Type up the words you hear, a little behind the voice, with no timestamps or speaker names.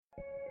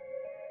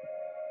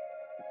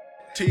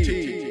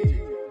T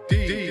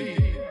D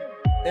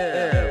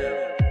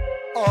M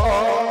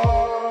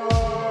R.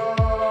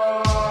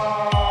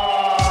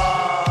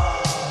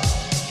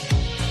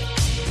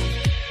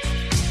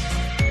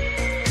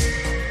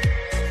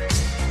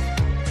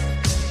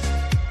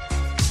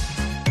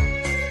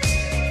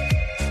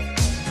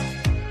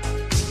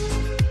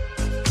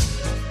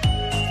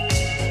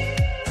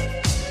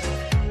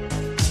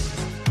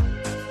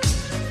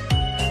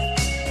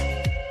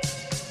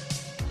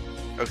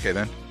 Okay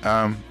then.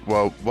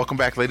 Well, welcome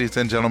back, ladies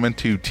and gentlemen,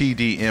 to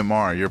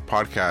TDMR, your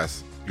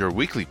podcast, your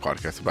weekly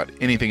podcast about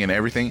anything and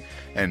everything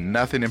and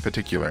nothing in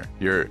particular.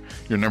 Your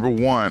number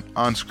one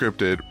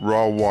unscripted,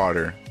 raw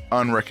water,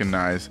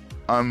 unrecognized,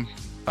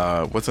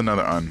 what's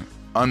another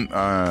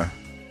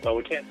Well,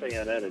 we can't say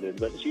unedited,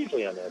 but it's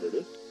usually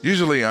unedited.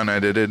 Usually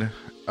unedited.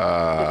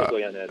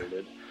 Typically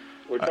unedited.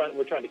 We're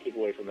trying to keep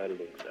away from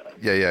editing stuff.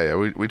 Yeah.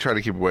 We try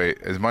to keep away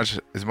as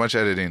much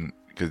editing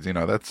because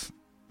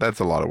that's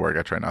a lot of work.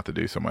 I try not to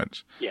do so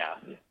much. Yeah.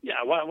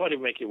 Why do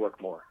we make you work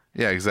more?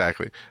 Yeah,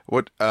 exactly.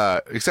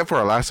 Except for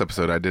our last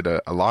episode, I did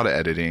a lot of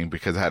editing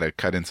because I had to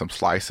cut in some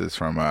slices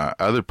from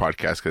other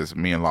podcasts because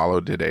me and Lalo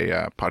did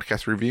a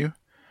podcast review.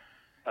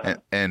 Uh-huh.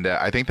 And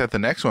I think that the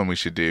next one we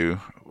should do,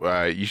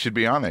 you should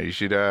be on there. You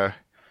should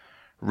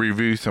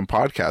review some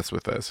podcasts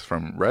with us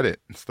from Reddit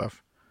and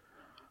stuff.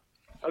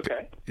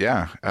 Okay.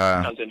 Yeah.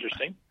 Sounds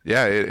interesting.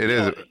 Yeah, it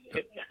is.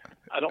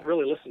 I don't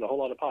really listen to a whole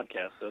lot of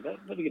podcasts, so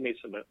that'll give me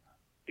some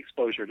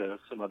exposure to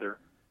some other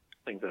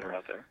things that are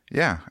out there.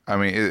 Yeah, I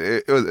mean,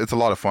 it's a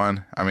lot of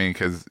fun. I mean,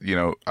 because,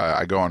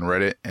 I go on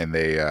Reddit and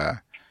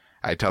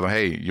I tell them,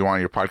 hey, you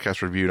want your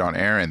podcast reviewed on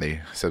air? And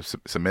they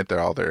submit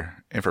all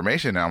their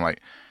information. And I'm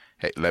like,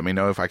 hey, let me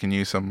know if I can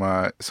use some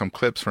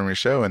clips from your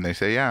show. And they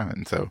say, yeah.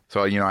 And so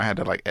I had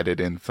to edit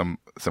in some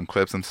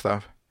clips and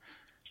stuff.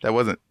 That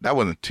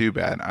wasn't too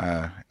bad.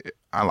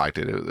 I liked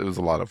it. It was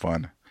a lot of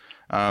fun.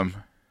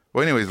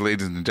 Well, anyways,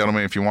 ladies and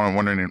gentlemen, if you want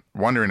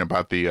wondering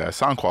about the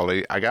sound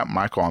quality, I got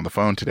Michael on the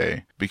phone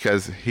today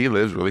because he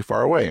lives really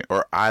far away,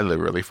 or I live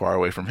really far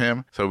away from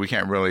him, so we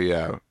can't really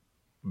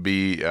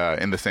be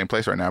in the same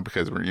place right now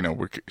because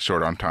we're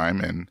short on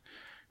time and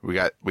we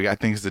got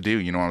things to do.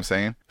 You know what I'm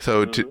saying?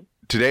 So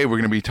today we're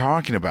going to be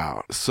talking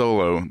about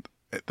Solo,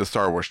 the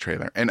Star Wars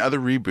trailer, and other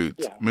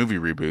reboots, movie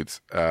reboots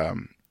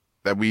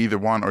that we either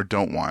want or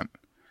don't want.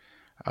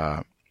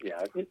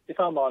 If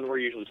I'm on, we're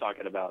usually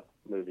talking about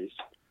movies.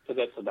 So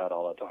that's about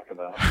all I talk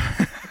about.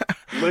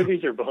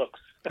 Movies or books.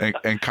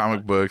 and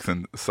comic books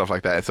and stuff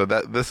like that. So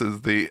this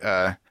is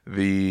the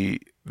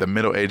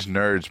middle-aged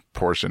nerds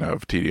portion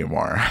of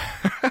TDMR.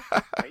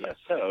 I guess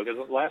so,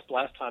 because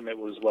last time it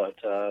was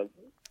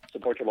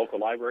support your local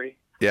library.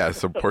 Yeah,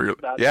 support your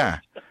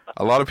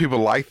a lot of people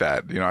like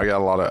that. I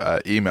got a lot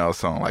of emails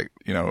saying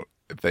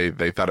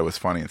they thought it was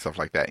funny and stuff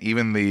like that.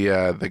 Even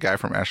the guy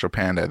from Astro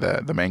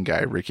Panda, the main guy,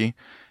 Ricky,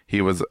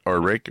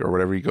 or Rick or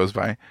whatever he goes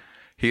by.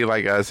 He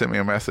sent me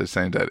a message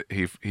saying that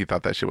he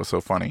thought that shit was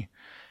so funny.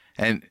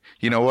 And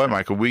you know what,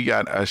 Michael? We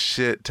got a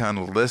shit ton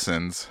of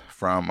listens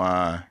from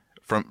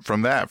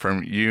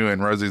you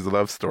and Rosie's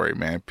love story,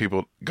 man.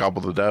 People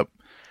gobbled it up.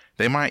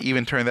 They might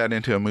even turn that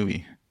into a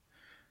movie.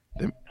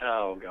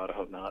 Oh God, I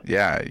hope not.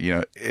 Yeah,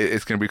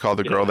 it's going to be called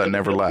The Girl That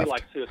Never Left. It'll be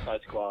like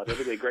Suicide Squad.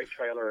 It'll be a great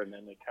trailer and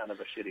then kind of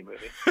a shitty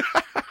movie.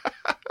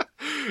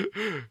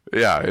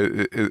 Yeah,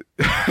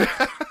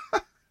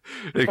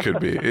 it could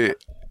be.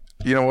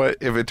 You know what?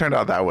 If it turned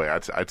out that way,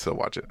 I'd still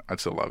watch it. I'd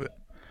still love it.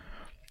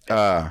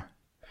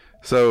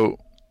 So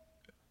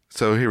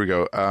here we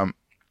go.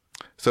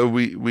 So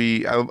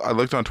I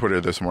looked on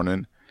Twitter this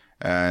morning,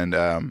 and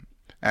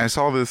I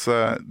saw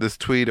this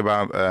tweet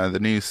about the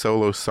new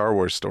Solo Star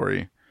Wars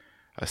story,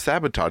 a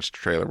Sabotage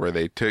trailer where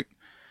they took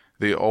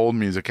the old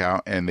music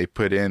out and they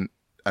put in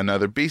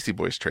another Beastie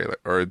Boys trailer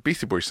or a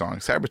Beastie Boys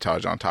song,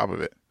 Sabotage, on top of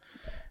it.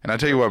 And I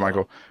tell you what,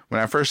 Michael,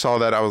 when I first saw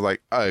that, I was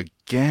like,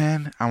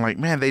 again? I'm like,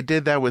 man, they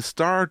did that with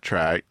Star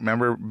Trek.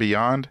 Remember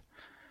Beyond?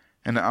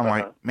 And I'm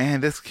like, man,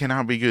 this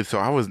cannot be good. So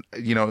I was,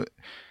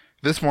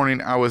 this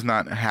morning I was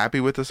not happy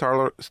with the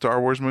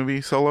Star Wars movie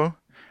Solo.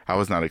 I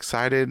was not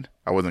excited.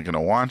 I wasn't going to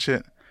watch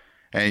it.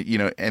 And,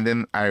 and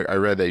then I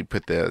read they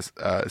put this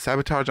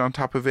Sabotage on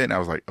top of it. And I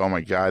was like, oh my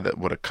God,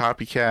 what a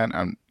copycat.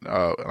 I'm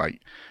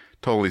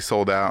totally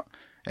sold out.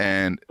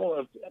 And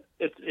well,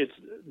 it's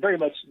very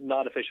much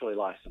not officially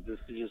licensed.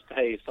 It's just,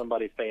 hey,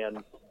 somebody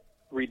fan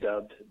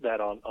redubbed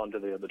that onto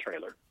the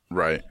trailer.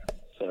 Right.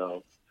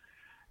 So,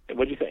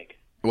 what do you think?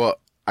 Well,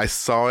 I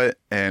saw it,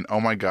 and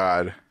oh my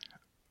God,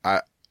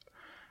 I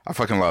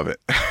fucking love it.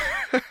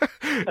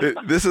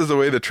 This is the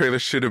way the trailer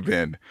should have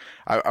been.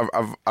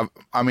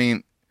 I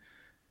mean,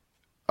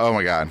 oh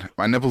my God,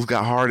 my nipples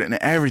got hard and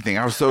everything.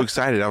 I was so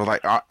excited. I was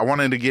like, I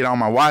wanted to get on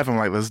my wife. I'm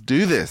like, let's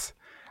do this.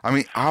 I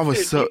mean, I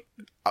was so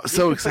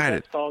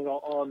excited. Put that song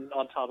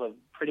on top of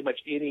pretty much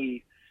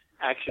any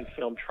action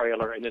film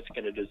trailer, and it's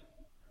going to just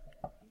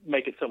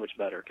make it so much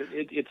better. Because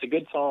it's a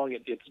good song.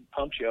 It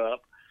pumps you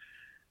up.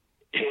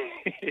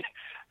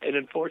 And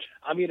unfortunately,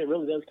 I mean, it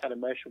really does kind of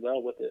mesh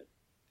well with it.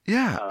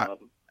 Yeah.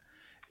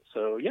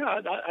 So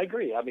yeah, I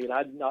agree. I mean,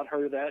 I'd not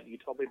heard of that. You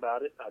told me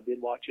about it. I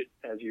did watch it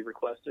as you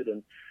requested,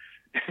 and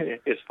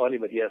it's funny,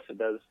 but yes, it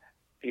does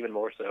even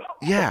more so.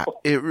 Yeah,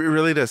 it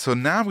really does. So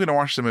now I'm going to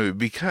watch the movie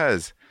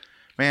because,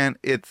 man,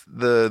 it's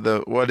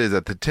the what is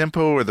it? The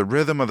tempo or the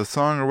rhythm of the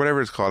song or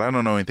whatever it's called. I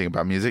don't know anything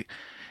about music.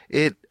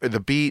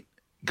 The beat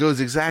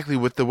goes exactly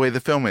with the way the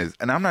film is,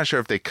 and I'm not sure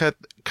if they cut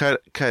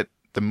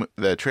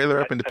the trailer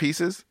up into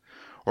pieces,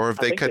 or if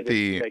they cut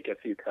make a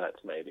few cuts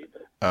maybe.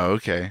 But oh,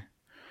 okay.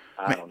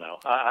 I don't know.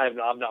 I've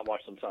not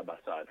watched them side by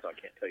side, so I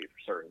can't tell you for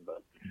certain.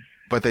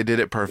 But they did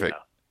it perfect.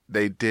 Yeah.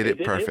 They did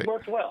it perfect. It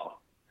worked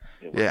well.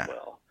 It worked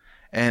well.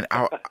 And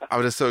I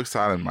was just so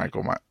excited,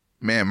 Michael.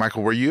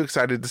 Michael, were you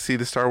excited to see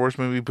the Star Wars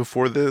movie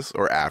before this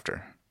or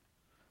after?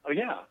 Oh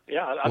yeah.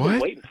 I've been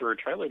waiting for a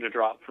trailer to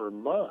drop for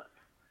months.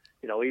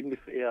 You know, even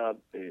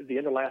the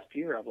end of last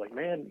year, I was like,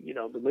 man, you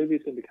know, the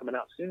movie's going to be coming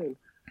out soon.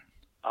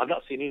 I've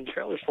not seen any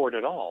trailers for it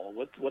at all.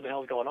 What the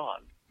hell's going on?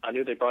 I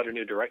knew they brought a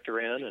new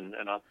director in,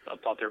 and I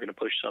thought they were going to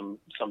push some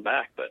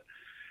back. But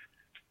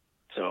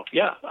so,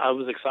 yeah, I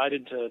was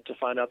excited to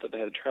find out that they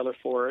had a trailer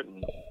for it,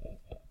 and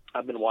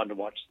I've been wanting to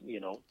watch, you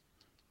know,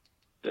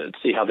 to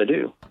see how they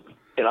do.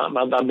 And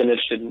I've been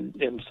interested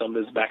in some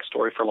of his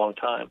backstory for a long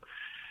time.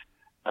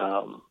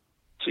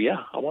 So,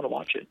 yeah, I want to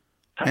watch it.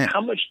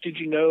 How much did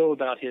you know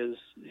about his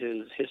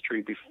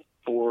history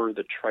before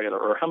the trailer,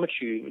 or how much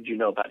did you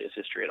know about his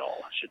history at all,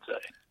 I should say?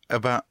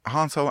 About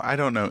Han Solo? I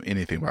don't know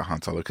anything about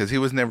Han Solo because he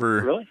was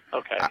never... Really?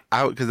 Okay.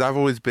 Because I've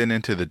always been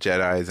into the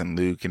Jedis and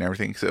Luke and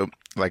everything. So,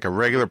 like, a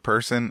regular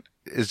person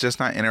is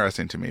just not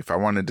interesting to me. If I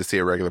wanted to see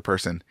a regular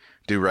person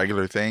do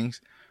regular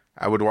things,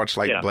 I would watch,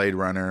 like, Blade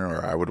Runner,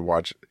 or I would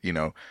watch, you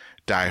know,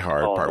 Die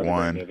Hard Part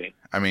 1.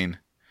 I mean...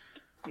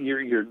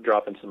 You're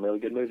dropping some really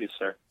good movies,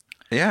 sir.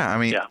 Yeah, I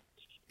mean... Yeah.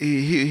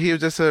 He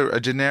was just a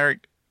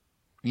generic,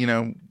 you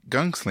know,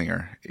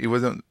 gunslinger. He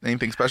wasn't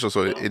anything special,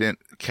 so it didn't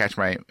catch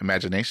my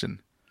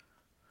imagination.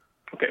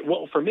 Okay,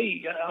 well, for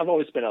me, I've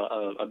always been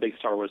a big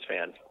Star Wars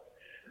fan.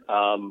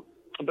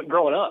 But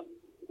growing up,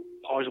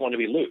 I always wanted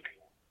to be Luke.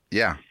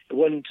 Yeah. It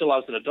wasn't until I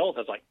was an adult I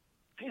was like,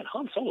 man,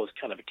 Han Solo's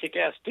kind of a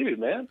kick-ass dude,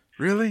 man.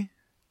 Really?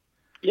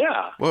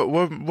 Yeah.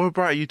 What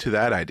brought you to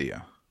that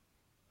idea?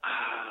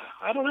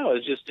 I don't know.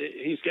 It's just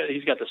he's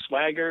got the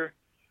swagger.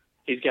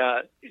 He's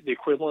got the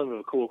equivalent of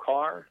a cool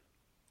car.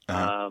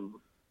 Uh-huh.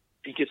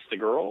 He gets the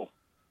girl.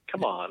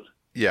 Come on.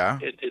 Yeah.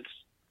 It's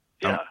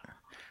yeah.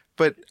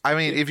 But I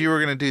mean, if you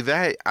were going to do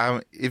that,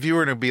 if you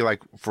were going to be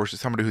like for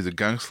somebody who's a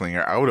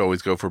gunslinger, I would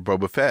always go for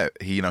Boba Fett.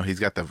 He's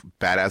got the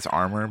badass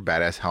armor,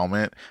 badass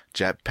helmet,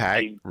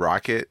 jetpack,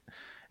 rocket,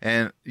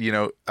 and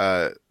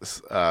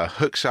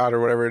hook shot or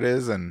whatever it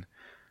is, and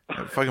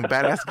a fucking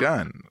badass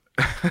gun.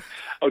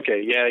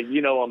 Okay, yeah,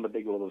 I'm a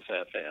big Boba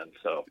Fett fan,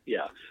 so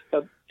yeah.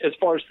 But as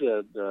far as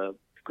the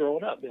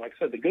growing up, like I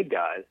said, the good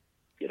guys,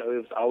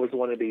 I always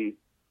wanted to be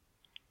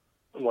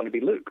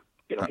Luke.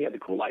 He had the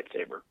cool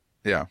lightsaber.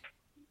 Yeah.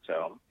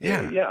 So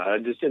yeah, I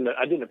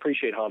didn't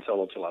appreciate Han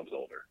Solo until I was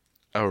older.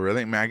 Oh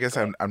really? Man, I guess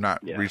I'm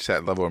not reached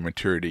that level of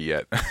maturity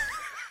yet.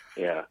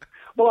 Yeah.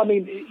 Well, I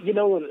mean, a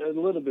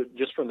little bit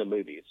just from the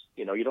movies.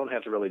 You don't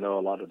have to really know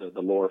a lot of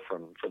the lore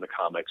from the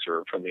comics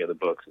or from the other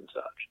books and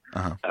such.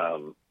 Uh-huh.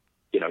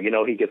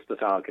 He gets the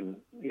Falcon,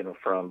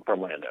 from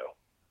Lando.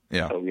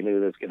 Yeah. So we knew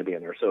that was going to be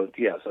in there. So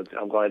yeah, so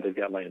I'm glad they've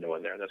got Lando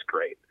in there. That's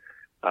great.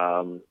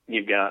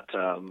 You've got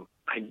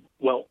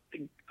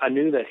I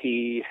knew that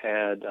he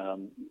had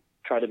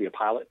tried to be a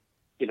pilot.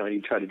 He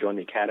tried to join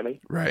the academy.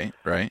 Right.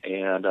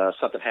 And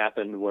something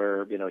happened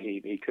where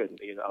he couldn't.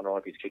 I don't know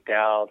if he's kicked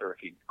out or if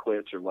he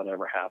quits or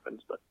whatever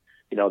happens, but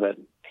that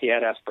he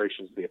had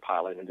aspirations to be a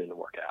pilot and it didn't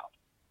work out.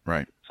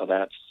 Right. So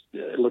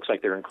it looks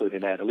like they're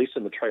including that. At least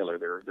in the trailer,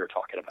 they're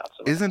talking about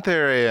something. Isn't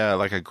there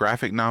a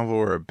graphic novel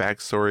or a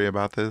backstory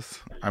about this?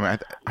 I mean,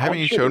 haven't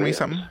you showed me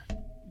something?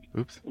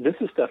 Oops. This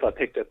is stuff I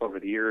picked up over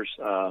the years.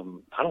 I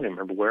don't even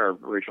remember where I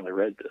originally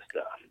read this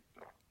stuff.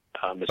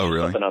 It's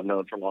really? Something I've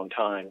known for a long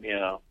time.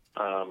 Yeah.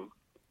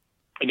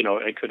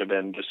 It could have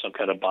been just some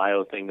kind of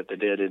bio thing that they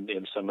did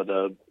in some of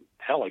the.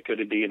 Hell, it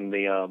could be in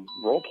the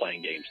role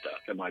playing game stuff.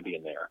 It might be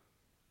in there.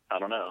 I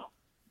don't know.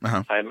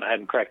 Uh-huh. I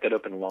hadn't cracked that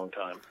open in a long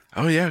time.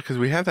 Oh yeah, because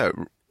we have that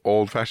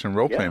old-fashioned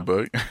role-playing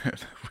book.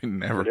 We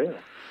never. We do.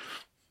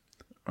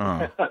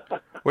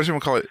 What should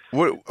we call it?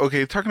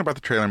 Okay, talking about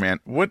the trailer,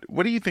 man. What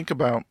do you think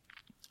about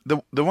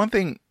the one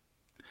thing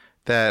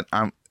that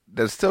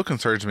still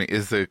concerns me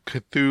is the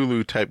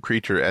Cthulhu type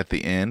creature at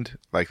the end,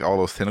 like all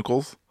those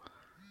tentacles.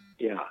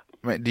 Yeah.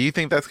 I mean, do you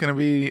think that's going to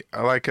be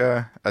like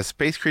a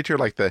space creature,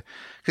 like because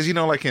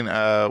like in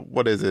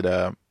what is it,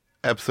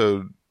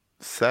 episode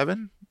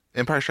 7?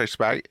 Empire Strikes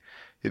Back,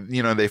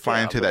 they fly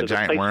into that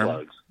giant worm.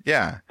 Slugs.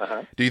 Yeah.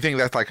 Uh-huh. Do you think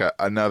that's like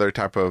another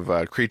type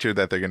of creature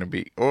that they're going to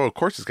be? Oh, of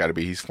course it's got to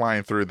be. He's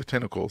flying through the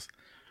tentacles.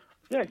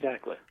 Yeah,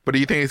 exactly. But do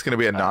you think it's going to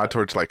be a nod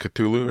towards like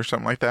Cthulhu or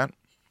something like that?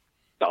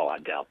 Oh, I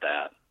doubt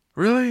that.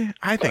 Really?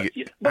 I think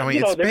it's they're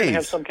space.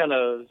 going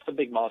to have some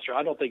big monster.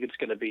 I don't think it's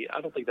going to be. I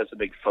don't think that's a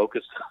big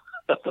focus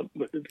of the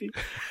movie.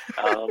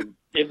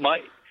 It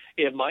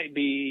might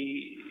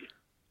be.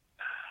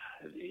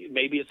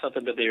 maybe it's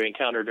something that they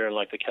encountered during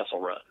like the Kessel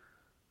Run.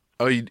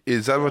 Oh,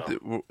 is that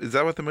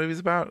what the movie's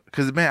about?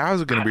 Because man, I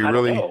was gonna be I don't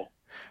really, know.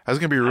 I was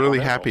gonna be really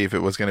happy if it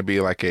was gonna be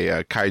like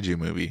a kaiju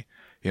movie,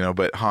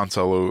 but Han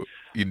Solo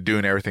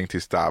doing everything to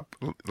stop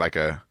like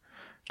a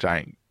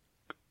giant,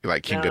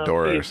 like King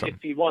Ghidorah or something.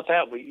 If you want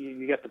that,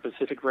 you got the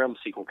Pacific Rim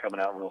sequel coming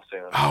out real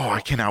soon. Oh,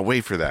 I cannot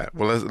wait for that.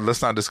 Well,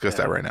 let's not discuss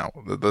that right now.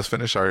 Let's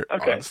finish our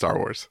on Star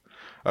Wars.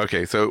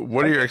 Okay, so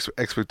what are your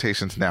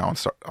expectations now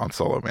on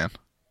Solo, man?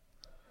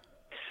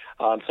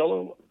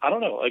 Solo, I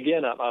don't know.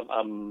 Again,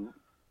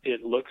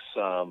 it looks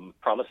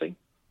promising.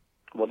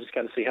 We'll just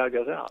kind of see how it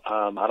goes out.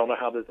 I don't know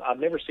how this. I've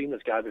never seen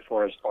this guy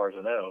before, as far as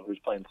I know, who's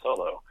playing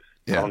Solo.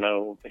 Yeah. I don't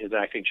know his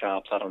acting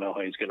chops. I don't know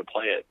how he's going to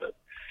play it, but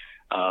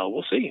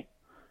we'll see.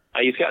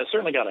 He's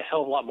certainly got a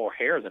hell of a lot more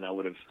hair than I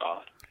would have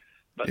thought,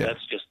 but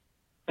that's just.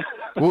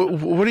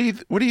 What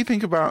do you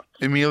think about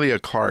Emilia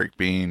Clarke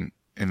being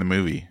in the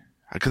movie?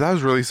 Because I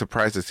was really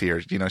surprised to see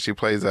her. She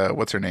plays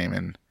what's her name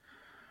in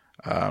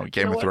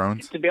Game of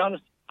Thrones. To be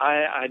honest,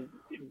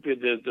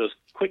 those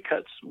quick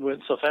cuts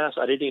went so fast,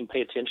 I didn't even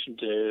pay attention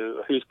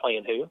to who's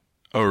playing who.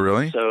 Oh,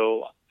 really?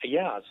 So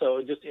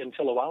just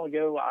until a while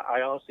ago,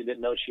 I honestly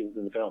didn't know she was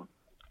in the film.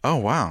 Oh,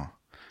 wow.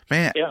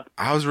 Man, yeah.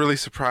 I was really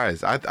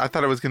surprised. I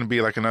thought it was going to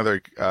be like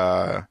another,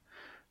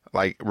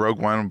 like Rogue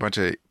One, a bunch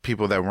of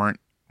people that weren't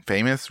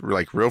famous,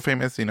 like real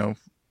famous,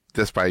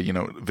 just by,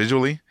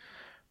 visually.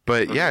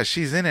 But yeah,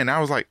 she's in it, and I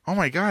was like, oh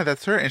my God,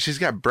 that's her. And she's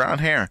got brown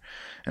hair.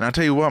 And I'll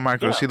tell you what,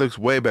 Michael, she looks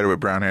way better with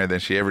brown hair than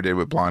she ever did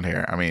with blonde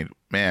hair. I mean,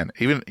 man,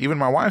 even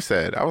my wife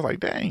said, I was like,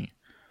 dang.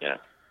 Yeah.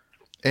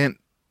 And,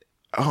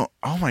 oh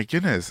my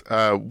goodness,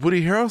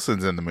 Woody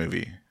Harrelson's in the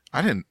movie.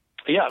 I didn't.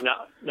 Yeah,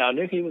 now I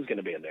knew he was going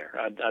to be in there.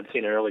 I'd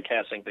seen an early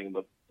casting thing,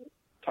 but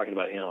talking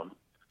about him.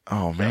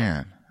 Oh,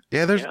 man.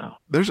 Yeah,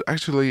 there's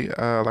actually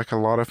like a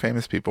lot of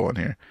famous people in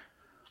here.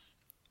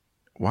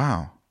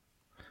 Wow.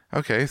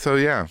 Okay, so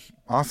yeah,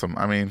 awesome.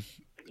 I mean,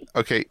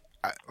 okay,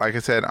 like I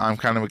said, I'm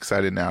kind of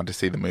excited now to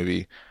see the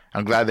movie.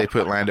 I'm glad they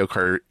put Lando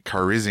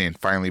Calrissian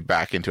finally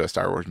back into a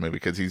Star Wars movie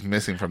because he's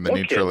missing from the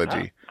new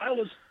trilogy.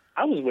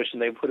 I was wishing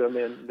they had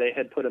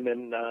put him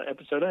in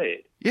Episode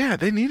 8. Yeah,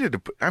 they needed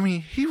to. I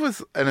mean, he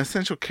was an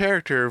essential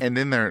character, and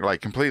then they're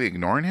like completely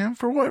ignoring him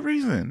for what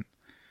reason?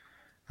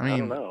 I mean, I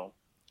don't know.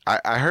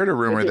 I heard a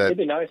rumor that it'd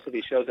be nice if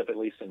he shows up at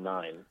least in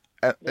 9.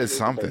 It's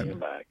something.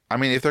 I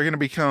mean, if they're going to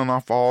be killing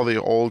off all the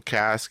old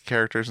cast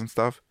characters and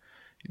stuff,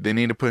 they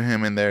need to put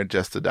him in there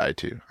just to die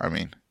too. I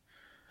mean,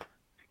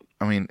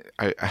 they've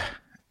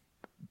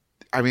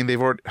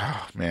already.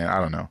 Oh man, I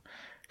don't know,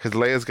 because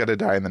Leia's got to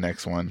die in the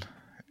next one,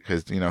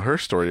 because her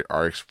story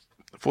arc's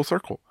full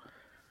circle.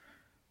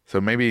 So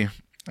maybe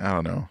I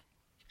don't know.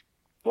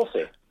 We'll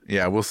see.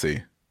 Yeah, we'll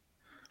see.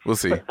 We'll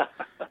see.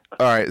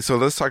 All right, so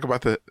let's talk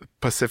about the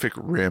Pacific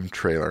Rim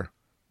trailer,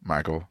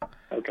 Michael.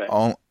 Okay.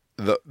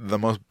 The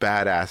most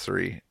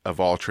badassery of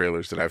all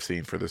trailers that I've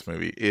seen for this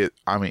movie. It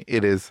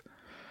is.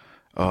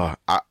 I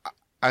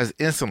was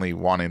instantly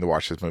wanting to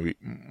watch this movie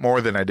more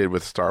than I did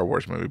with Star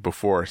Wars movie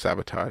before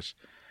Sabotage,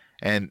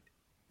 and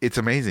it's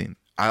amazing.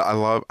 I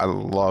love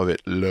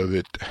it. Love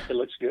it. It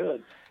looks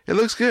good. It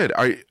looks good.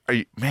 Are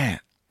you man?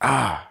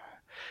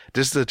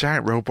 Just the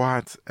giant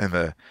robots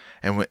and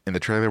in the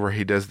trailer where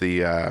he does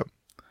the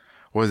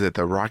what is it,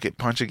 the rocket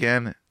punch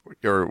again?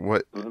 Or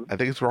what? Mm-hmm. I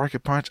think it's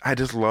rocket punch. I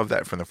just love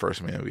that from the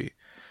first movie.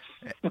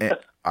 And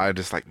I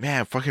just like,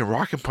 man, fucking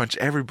rocket punch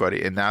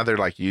everybody. And now they're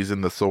like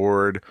using the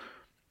sword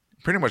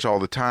pretty much all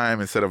the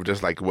time instead of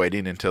just like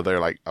waiting until they're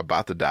like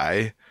about to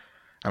die.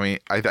 I mean,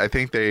 I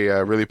think they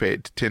really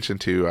paid attention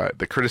to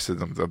the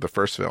criticisms of the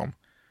first film,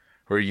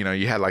 where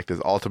you had like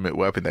this ultimate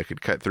weapon that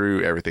could cut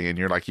through everything, and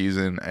you're like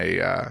using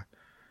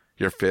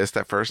your fist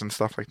at first and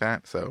stuff like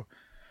that. So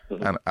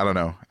I don't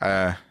know.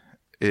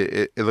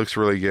 It looks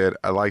really good.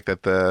 I like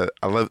that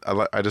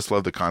I just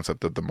love the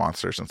concept of the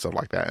monsters and stuff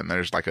like that. And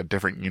there's like a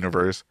different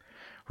universe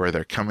where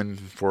they're coming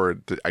for,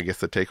 I guess,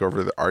 to take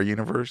over our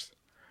universe.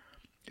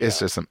 It's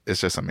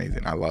just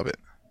amazing. I love it.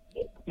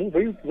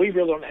 We really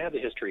don't have the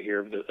history here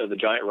of the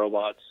giant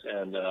robots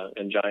and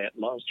giant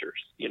monsters,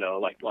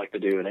 like they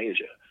do in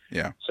Asia.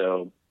 Yeah.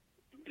 So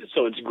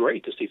it's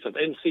great to see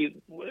something, and see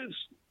it's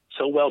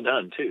so well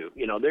done too.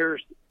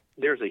 There's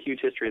a huge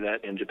history of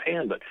that in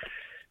Japan, but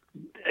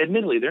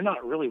admittedly, they're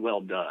not really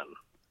well done.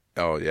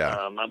 Oh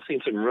yeah. I've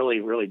seen some really,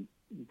 really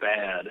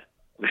bad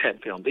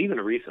films. Even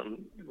the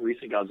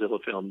recent Godzilla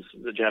films,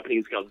 the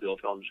Japanese Godzilla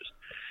films, just.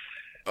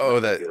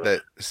 Oh,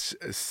 that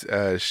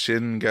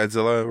Shin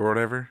Godzilla or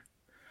whatever.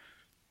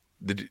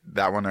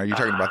 That one? Are you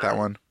talking about that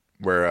one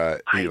where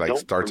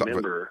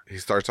he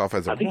starts off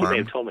as a worm? I think you may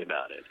have told me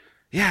about it.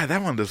 Yeah,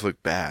 that one does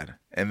look bad.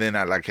 And then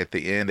at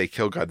the end they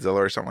kill Godzilla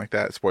or something like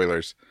that.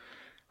 Spoilers.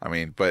 I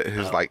mean, but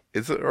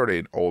it's already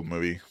an old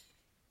movie.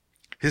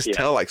 His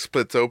tail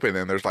splits open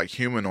and there's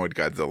humanoid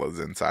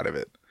Godzillas inside of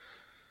it.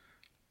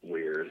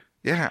 Weird.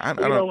 Yeah, I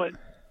don't know what?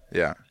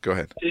 Yeah, go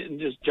ahead.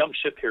 Just jump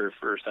ship here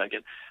for a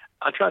second.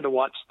 I tried to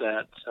watch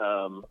that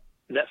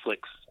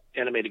Netflix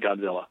animated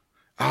Godzilla.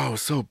 Oh,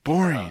 so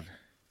boring.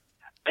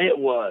 It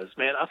was,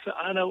 man.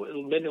 I know,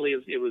 admittedly,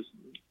 it was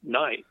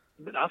night,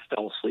 but I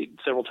fell asleep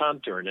several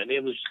times during it.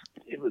 It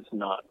was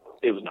not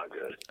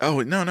good.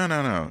 Oh,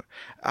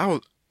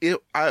 no.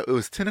 It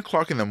was 10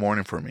 o'clock in the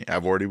morning for me.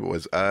 I've already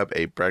was up,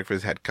 ate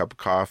breakfast, had a cup of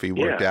coffee,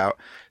 worked out,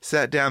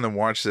 sat down and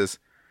watched this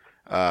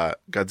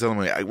Godzilla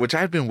movie, which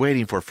I've been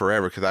waiting for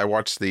forever because I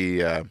watched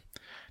the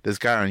this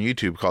guy on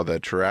YouTube called the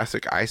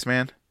Jurassic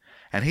Iceman,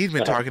 and he's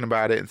been talking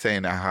about it and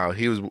saying how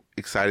he was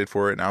excited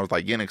for it, and I was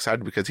like getting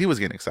excited because he was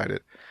getting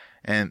excited,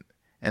 and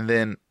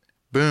then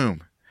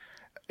boom,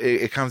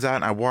 it comes out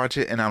and I watch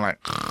it and I'm like,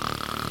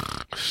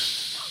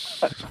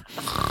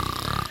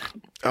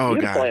 oh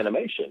Beautiful god,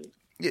 animation.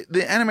 Yeah,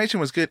 the animation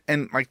was good,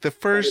 and like the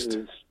first,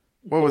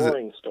 what was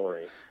it?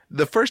 Story.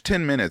 The first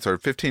 10 minutes or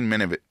 15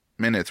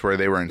 minutes where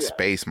they were in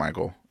space,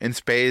 Michael, in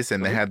space,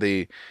 and they had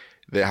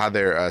how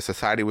their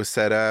society was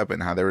set up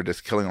and how they were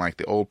just killing like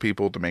the old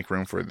people to make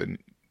room for the,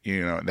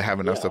 they have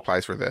enough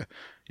supplies for the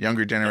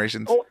younger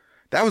generations.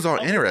 That was all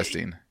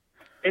interesting.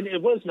 And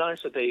it was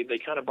nice that they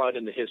kind of brought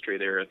in the history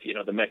there of,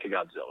 the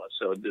Mechagodzilla.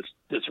 So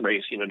this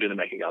race, do the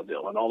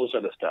Mechagodzilla and all this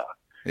other stuff.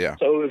 Yeah.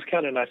 So it was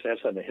kind of nice to have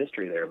some of the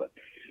history there. But,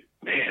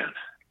 man,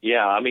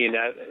 yeah, I mean,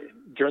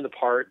 during the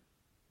part,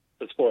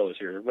 the spoilers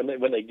here, when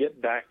they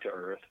get back to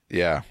Earth.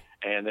 Yeah.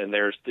 And then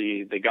there's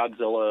the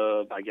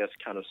Godzilla, I guess,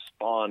 kind of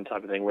spawn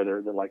type of thing where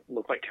they're like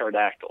look like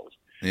pterodactyls.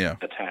 Yeah.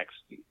 Attacks.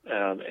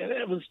 And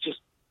it was just,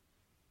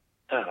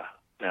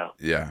 no.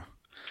 Yeah.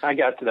 I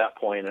got to that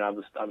point and I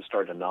was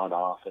starting to nod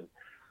off and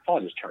I'll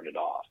just turn it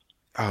off.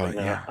 Oh,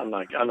 yeah. I'm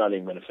not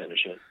even going to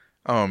finish it.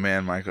 Oh,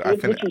 man, Michael. I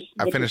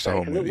finished the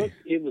whole movie.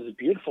 It was a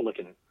beautiful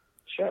looking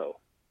show.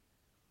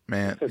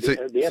 Man. So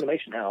the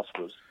animation house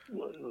was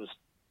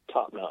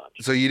top notch.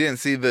 So you didn't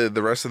see the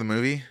rest of the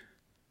movie?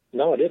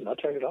 No, I didn't. I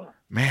turned it off.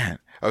 Man.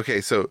 Okay,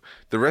 so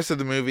the rest of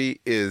the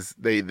movie is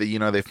they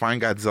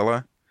find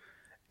Godzilla,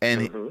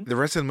 and the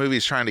rest of the movie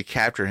is trying to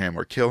capture him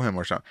or kill him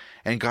or something.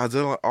 And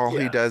Godzilla, all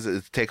he does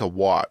is take a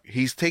walk.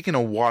 He's taking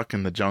a walk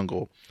in the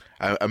jungle,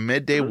 a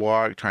midday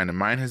walk, trying to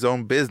mind his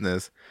own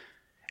business,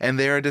 and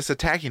they are just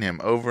attacking him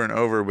over and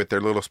over with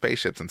their little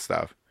spaceships and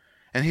stuff.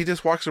 And he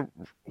just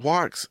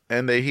walks,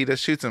 and he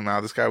just shoots him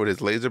out. This guy with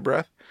his laser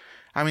breath.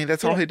 I mean,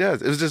 that's all he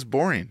does. It was just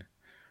boring.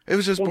 It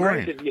was just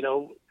boring. Granted,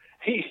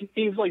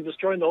 he's like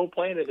destroying the whole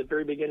planet at the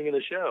very beginning of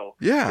the show.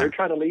 Yeah. They're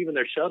trying to leave in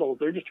their shuttles.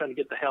 They're just trying to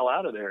get the hell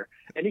out of there.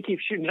 And he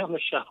keeps shooting down the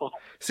shuttle.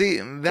 See,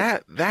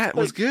 that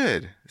was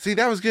good. See,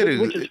 that was good.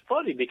 Which is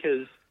funny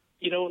because,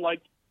 like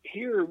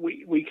here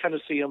we kind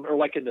of see him, or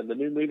like in the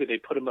new movie, they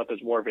put him up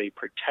as more of a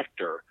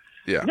protector.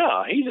 Yeah.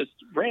 No, he's just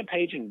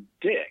rampaging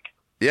dick.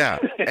 Yeah.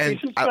 And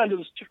he's just trying to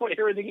destroy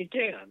everything he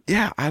can.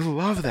 Yeah, I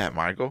love that,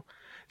 Michael.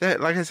 That,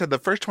 like I said, the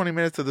first 20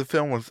 minutes of the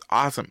film was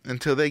awesome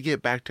until they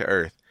get back to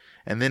Earth.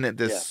 And then it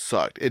just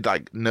sucked. It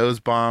like nose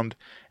bombed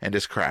and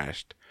just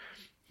crashed.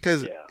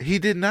 Because he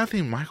did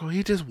nothing, Michael.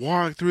 He just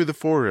walked through the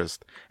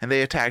forest and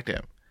they attacked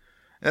him.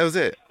 That was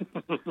it.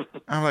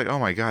 I'm like, oh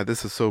my God,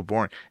 this is so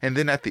boring. And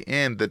then at the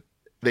end,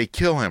 they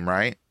kill him,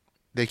 right?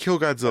 They kill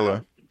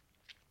Godzilla.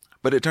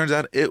 But it turns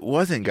out it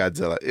wasn't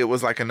Godzilla. It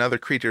was like another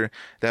creature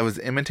that was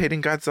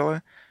imitating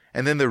Godzilla.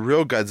 And then the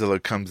real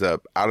Godzilla comes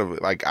up out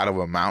of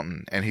a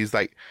mountain. And he's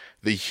like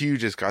the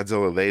hugest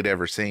Godzilla they'd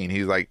ever seen.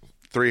 He's like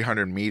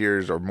 300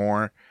 meters or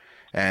more.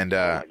 And,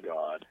 oh my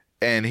God.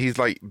 And he's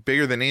like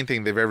bigger than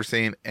anything they've ever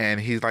seen.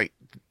 And he's like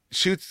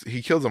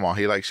he kills them all.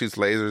 He like shoots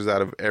lasers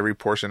out of every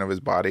portion of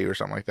his body or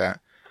something like that.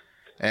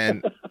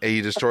 And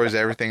he destroys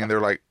everything. And they're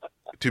like,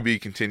 to be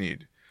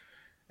continued.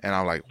 And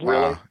I'm like, wow.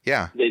 Really?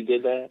 Yeah. They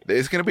did that?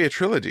 It's going to be a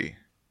trilogy.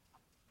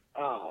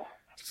 Oh,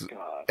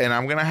 God. And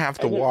I'm going to have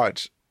to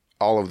watch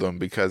all of them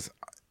because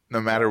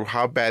no matter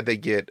how bad they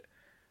get,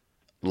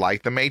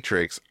 like The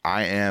Matrix,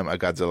 I am a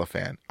Godzilla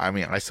fan. I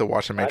mean, I still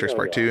watch The Matrix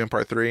Part 2 and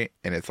Part 3,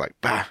 and it's like,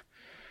 bah.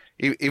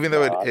 Even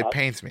though it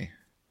pains me.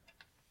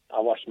 I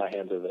washed my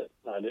hands of it.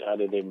 I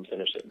didn't even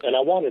finish it. And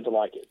I wanted to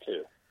like it,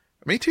 too.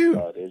 Me too.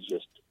 But it's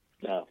just,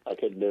 no, I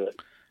couldn't do it.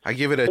 I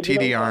give it a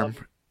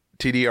TDRM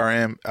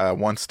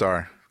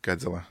 1-star,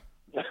 Godzilla.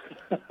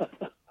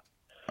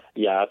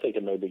 Yeah, I think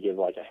it maybe give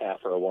like a half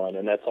or a 1,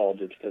 and that's all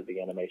just because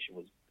the animation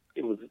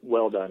was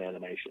well done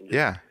animation.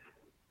 Yeah.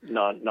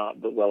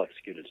 Not the well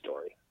executed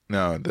story.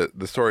 No,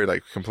 the story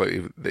like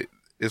completely.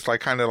 It's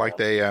like kind of like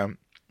they had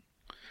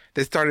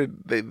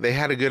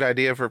a good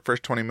idea for the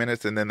first 20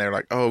 minutes, and then they're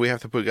like, oh, we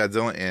have to put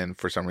Godzilla in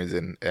for some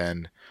reason,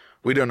 and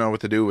we don't know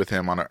what to do with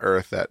him on an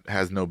Earth that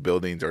has no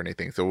buildings or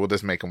anything, so we'll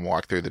just make him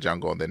walk through the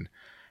jungle and then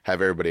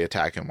have everybody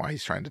attack him while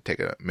he's trying to take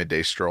a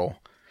midday stroll.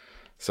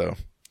 So,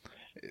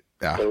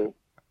 yeah.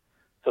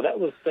 So that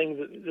was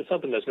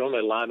something that's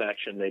normally live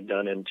action they've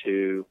done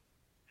into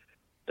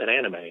an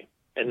anime.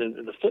 And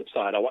then the flip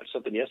side, I watched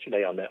something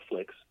yesterday on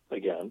Netflix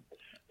again.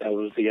 That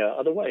was the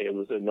other way. It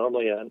was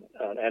normally an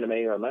anime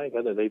or a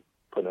manga that they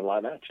put in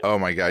live action. Oh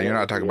my God, you're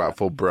not talking about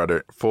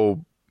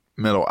Full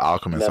Metal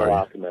Alchemist, are you?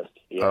 Alchemist,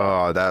 yeah.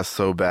 Oh, that's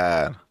so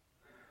bad.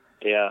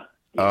 Yeah.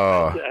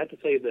 Oh. I have to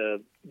say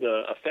the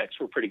effects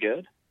were pretty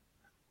good.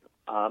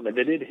 And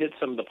they did hit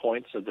some of the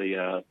points of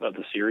the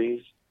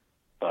series,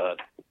 but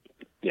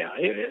Yeah,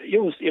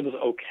 it was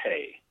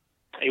okay.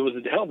 It was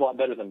a hell of a lot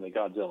better than the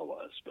Godzilla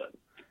was, but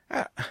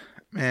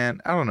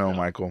Man, I don't know,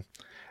 Michael.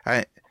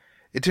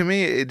 To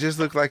me, it just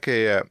looked like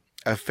a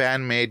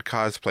fan made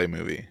cosplay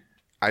movie.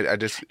 I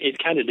just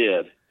it kind of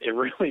did. It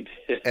really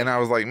did. And I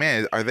was like,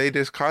 man, are they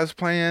just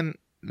cosplaying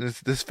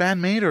this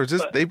fan made, or is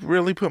this they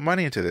really put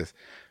money into this?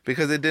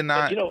 Because it did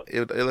not.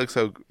 It looked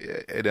so.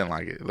 It didn't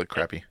like it. It looked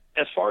crappy.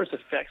 As far as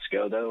effects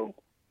go, though,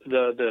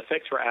 the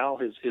effects for Al,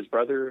 his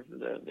brother,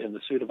 in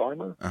the suit of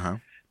armor,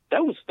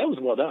 that was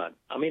well done.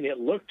 I mean, it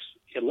looked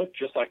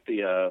just like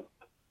the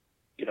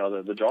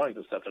the drawings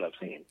and stuff that I've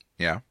seen.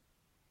 Yeah.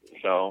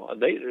 So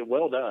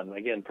well done.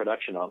 Again,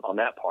 production on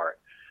that part,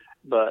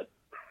 but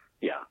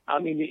yeah, I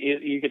mean,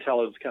 you could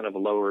tell it was kind of a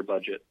lower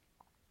budget,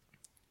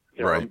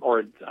 right?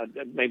 Or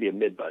maybe a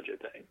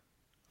mid-budget thing.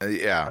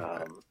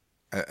 Yeah.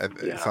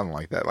 Something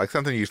like that, like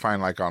something you'd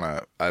find like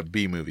on a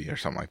B movie or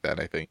something like that.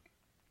 I think.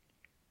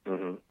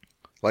 Mm-hmm.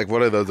 Like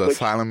what are those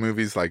asylum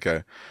movies, like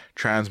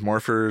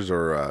Transmorphers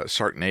or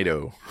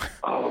Sharknado?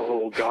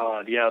 Oh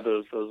God, yeah,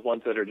 those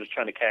ones that are just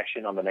trying to cash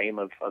in on the name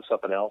of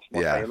something else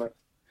more famous.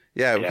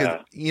 Yeah,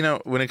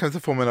 because when it comes to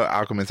Full Metal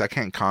Alchemist, I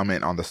can't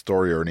comment on the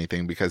story or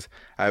anything because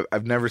I've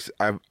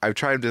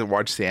tried to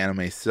watch the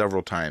anime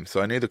several times, so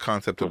I knew the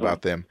concept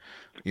about them,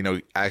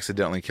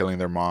 accidentally killing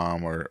their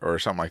mom or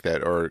something like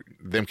that, or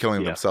them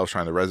killing themselves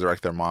trying to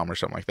resurrect their mom or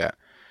something like that.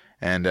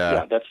 And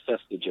that's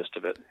the gist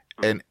of it.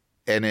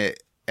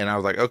 And I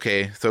was like,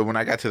 okay, so when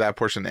I got to that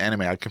portion of the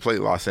anime, I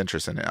completely lost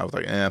interest in it. I was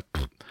like,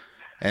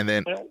 and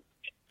then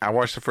I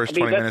watched the first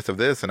 20 minutes of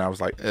this, and I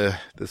was like,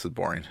 this is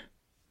boring.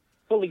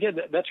 Well, again,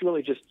 that's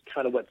really just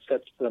kind of what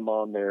sets them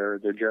on their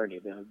journey.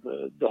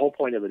 The whole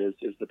point of it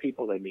is the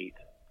people they meet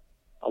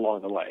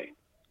along the way.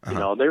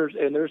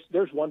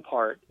 There's one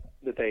part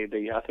that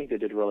I think they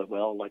did really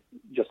well, like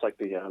just like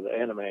the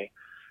anime,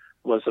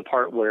 was the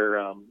part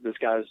where this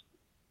guy's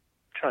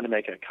trying to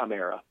make a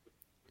chimera,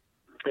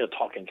 a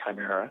talking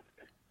chimera.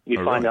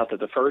 You find out that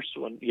the first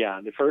one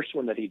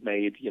that he'd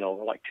made,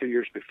 like 2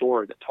 years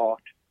before that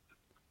talked,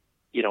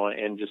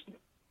 and just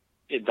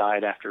it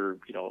died after,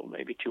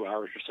 maybe 2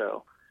 hours or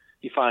so.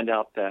 You find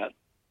out that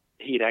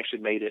he'd actually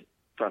made it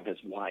from his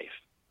wife.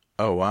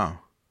 Oh, wow.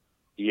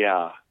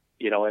 Yeah.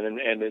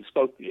 And it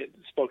spoke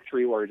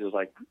 3 words. It was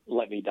like,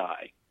 "Let me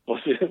die," was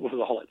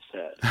all it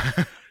said.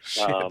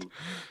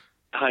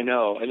 I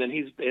know. And then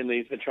he's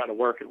been trying to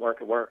work.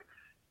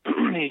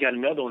 He got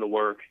another one to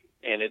work,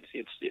 and it's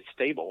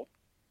stable,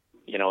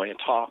 and it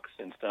talks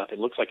and stuff. It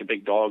looks like a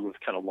big dog with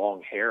kind of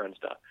long hair and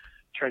stuff.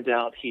 Turns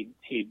out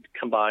he'd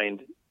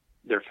combined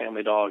their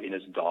family dog and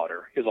his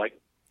daughter, his like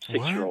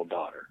 6-year-old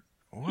daughter.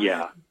 What?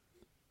 Yeah,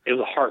 it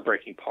was a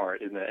heartbreaking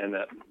part in the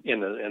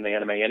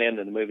anime and in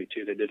the movie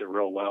too. They did it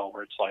real well,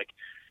 where it's like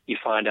you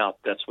find out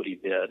that's what he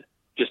did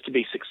just to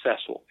be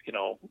successful.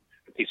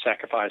 He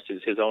sacrificed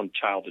his own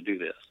child to do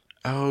this.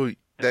 Oh,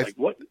 that's like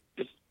what?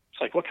 It's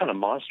like, what kind of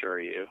monster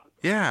are you?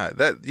 Yeah,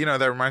 that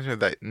reminds me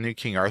of that new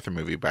King Arthur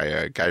movie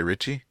by Guy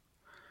Ritchie.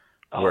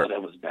 Oh,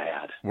 that was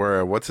bad.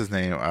 Where what's his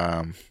name?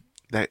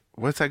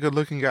 What's that good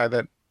looking guy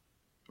that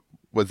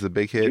was the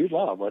big hit? Jude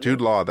Law.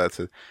 Jude Law. That's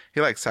it.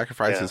 He like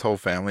sacrificed his whole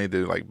family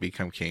to like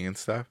become king and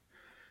stuff.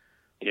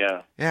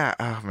 Yeah. Yeah.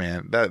 Oh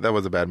man, that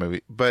was a bad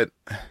movie, but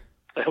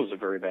that was a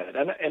very bad.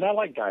 And I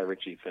like Guy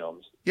Ritchie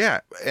films. Yeah,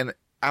 and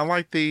I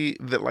like the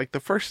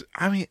first.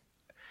 I mean,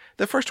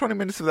 the first 20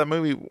 minutes of that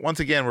movie once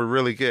again were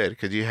really good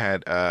because you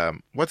had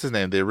what's his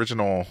name, the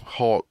original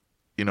Hulk,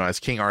 as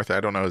King Arthur. I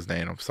don't know his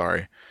name. I'm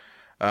sorry.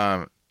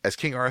 As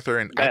King Arthur,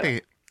 and Bana. I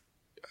think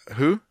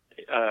who?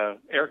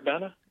 Eric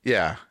Bana.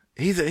 Yeah.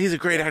 He's a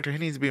great actor. He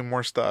needs to be in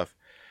more stuff.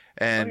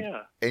 And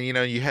and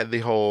you had the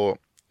whole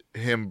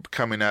him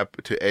coming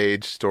up to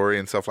age story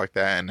and stuff like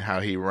that, and how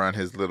he run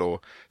his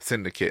little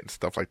syndicate and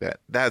stuff like that.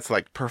 That's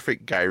like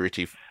perfect Guy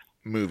Ritchie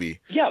movie.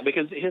 Yeah,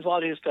 because a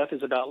lot of his stuff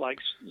is about like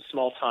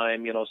small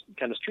time,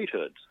 kind of street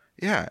hoods.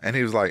 Yeah, and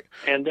he was like,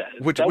 and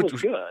which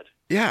was good.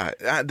 Yeah,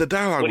 the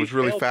dialogue was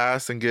really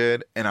fast and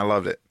good, and I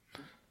loved it.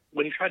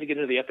 When he tried to get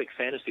into the epic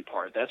fantasy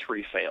part, that's where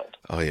he failed.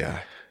 Oh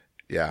yeah.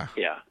 Yeah.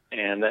 Yeah,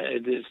 and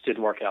it just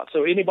didn't work out.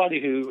 So anybody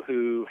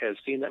who has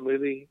seen that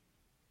movie,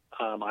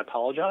 I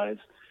apologize.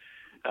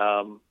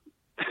 Don't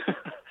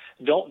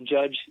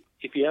judge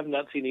if you have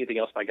not seen anything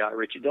else by Guy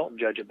Ritchie. Don't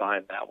judge it by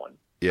that one.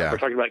 Yeah, we're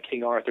talking about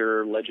King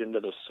Arthur, Legend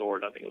of the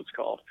Sword. I think it was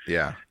called.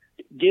 Yeah.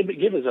 Give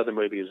his other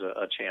movies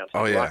a chance.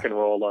 Oh yeah. Rock and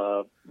Roll,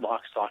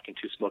 Lock, Stock, and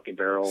Two Smoking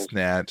Barrels.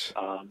 Snatch.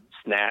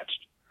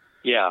 Snatched.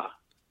 Yeah.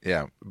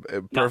 Yeah.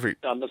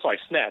 Perfect. Sorry,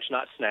 Snatch,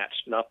 not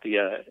Snatched, not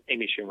the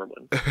Amy Schumer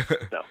one.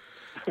 No.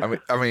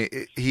 I mean,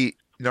 he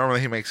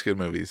normally makes good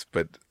movies,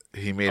 but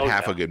he made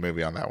half a good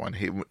movie on that one.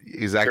 He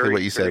exactly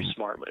what you said. Very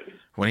smart movie.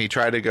 When he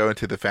tried to go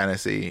into the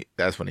fantasy,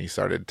 that's when he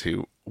started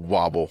to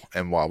wobble,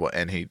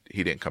 and he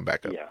didn't come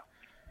back up.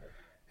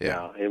 Yeah.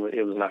 No, it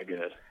was not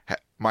good.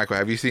 Michael,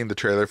 have you seen the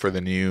trailer for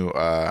the new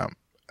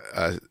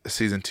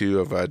season 2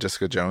 of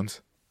Jessica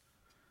Jones?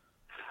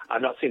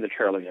 I've not seen the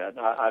trailer yet.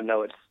 I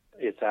know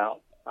it's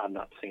out. I've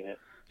not seen it.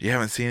 You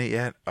haven't seen it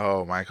yet?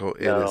 Oh, Michael,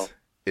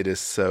 it is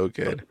so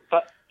good.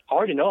 But I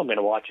already know I'm going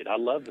to watch it. I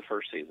love the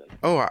first season.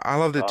 Oh, I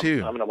loved it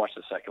too. I'm going to watch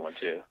the second one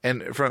too.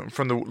 And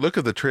from the look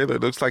of the trailer,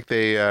 it looks like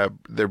they're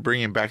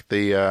bringing back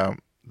the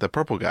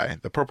purple guy,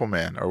 the purple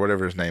man, or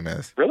whatever his name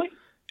is. Really?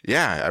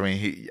 Yeah, I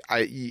mean,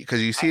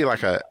 because you see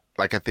like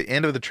at the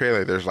end of the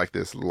trailer, there's like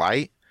this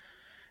light,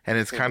 and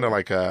it's kind of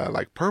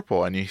like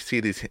purple, and you see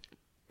these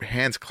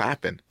hands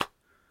clapping,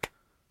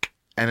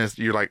 and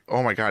you're like,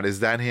 oh my God, is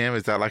that him?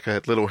 Is that like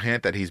a little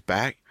hint that he's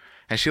back?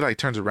 And she like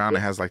turns around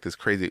and has like this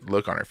crazy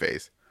look on her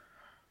face.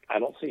 I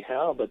don't see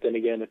how, but then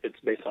again, if it's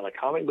based on a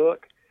comic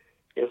book,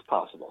 it's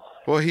possible.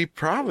 Well, he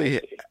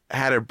probably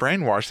had a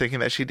brainwash thinking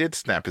that she did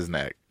snap his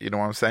neck. You know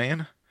what I'm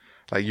saying?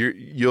 Like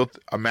you'll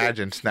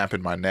imagine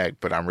snapping my neck,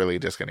 but I'm really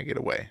just gonna get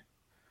away.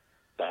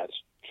 That's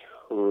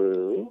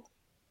true.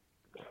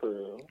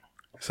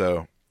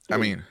 So, I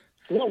mean,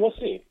 well, we'll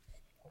see.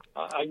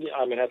 I'm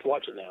gonna have to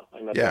watch it now.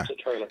 I'm gonna watch the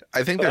trailer.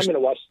 I think I'm gonna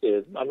watch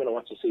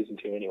the season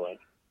 2 anyway.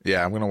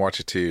 Yeah, I'm gonna watch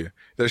it too.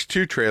 There's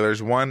 2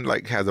 trailers. One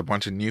like has a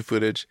bunch of new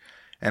footage,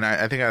 and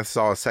I think I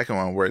saw a second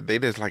one where they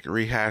just like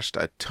rehashed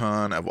a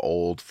ton of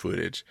old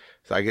footage.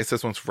 So I guess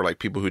this one's for like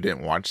people who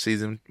didn't watch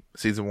season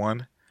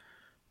 1,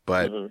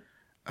 but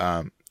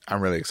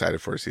I'm really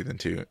excited for season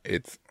 2.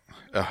 It's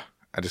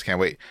I just can't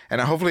wait. And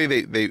hopefully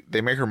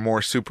they make her more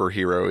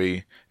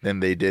superhero-y than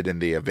they did in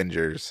the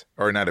Avengers,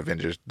 or not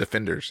Avengers,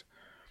 Defenders,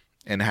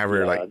 and have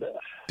her like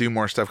do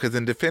more stuff. Because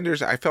in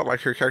Defenders, I felt like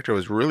her character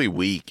was really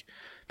weak.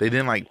 They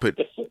didn't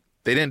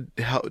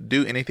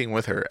do anything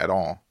with her at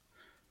all.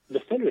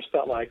 Defenders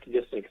felt like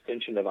just an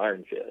extension of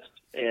Iron Fist,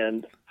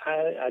 and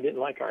I didn't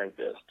like Iron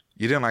Fist.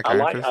 You didn't like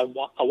Iron Fist?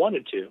 I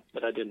wanted to,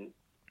 but I didn't.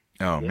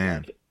 Oh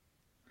man.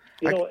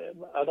 Like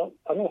I don't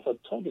know if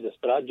I've told you this,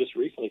 but I just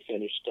recently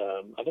finished.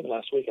 I think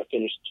last week I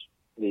finished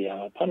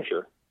the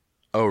Punisher.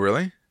 Oh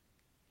really?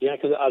 Yeah,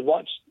 because I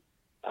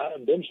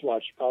binge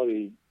watched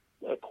probably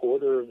a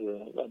quarter of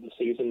the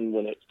season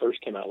when it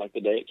first came out, like the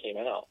day it came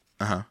out.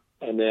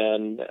 And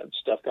then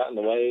stuff got in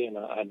the way, and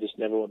I just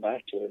never went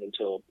back to it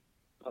until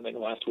I think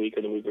last week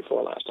or the week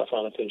before last. I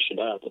finally finished it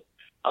up.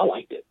 I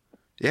liked it.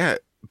 Yeah,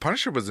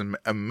 Punisher was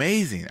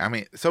amazing. I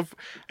mean, so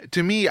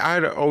to me,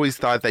 I'd always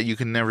thought that you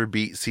could never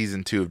beat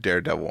season 2 of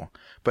Daredevil,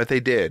 but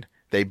they did.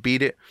 They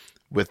beat it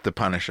with the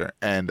Punisher,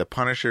 and the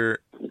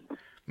Punisher,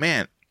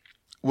 man,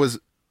 was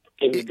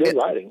good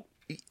writing.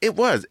 It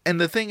was,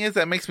 and the thing is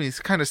that makes me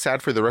kind of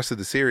sad for the rest of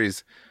the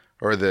series.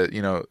 Or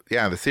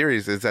the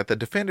series is that the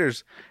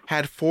Defenders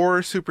had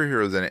 4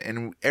 superheroes in it,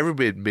 and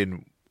everybody had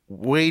been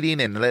waiting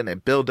and letting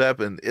it build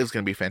up, and it was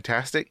going to be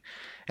fantastic.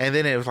 And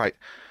then it was like,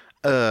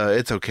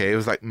 it's okay. It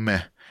was like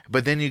meh.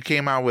 But then they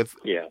came out with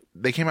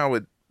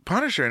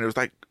Punisher, and it was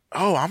like,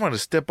 oh, I'm going to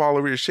step all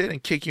over your shit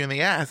and kick you in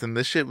the ass, and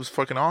this shit was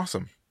fucking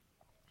awesome.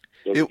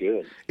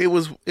 It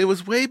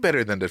was way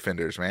better than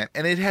Defenders, man,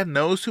 and it had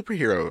no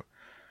superhero.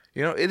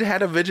 You know, it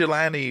had a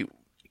vigilante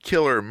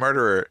killer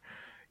murderer.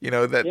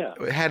 That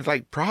had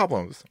like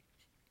problems,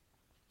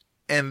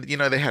 and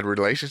they had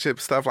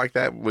relationship stuff like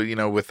that.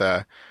 With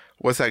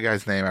what's that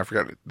guy's name? I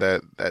forgot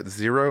that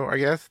Zero, I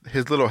guess,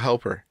 his little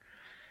helper,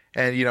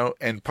 and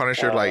and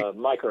Punisher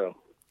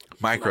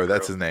Micro,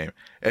 that's his name,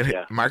 and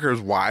Micro's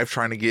wife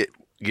trying to get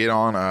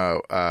on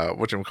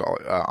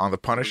on the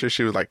Punisher.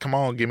 She was like, "Come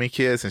on, give me a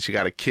kiss," and she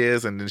got a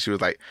kiss, and then she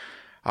was like,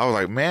 I was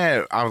like,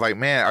 man,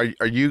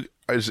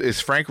 is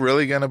Frank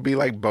really gonna be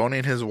like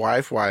boning his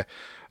wife? Why?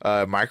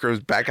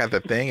 Micro's back at the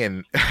thing,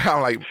 and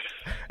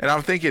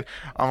I'm thinking,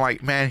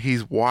 man,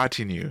 he's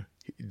watching you.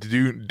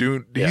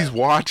 He's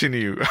watching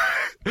you.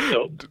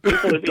 So,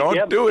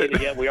 don't do it.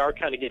 Yeah, we are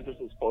kind of getting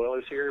some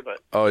spoilers here, but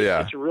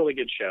it's a really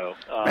good show.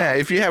 Man,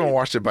 if you haven't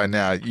watched it by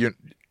now,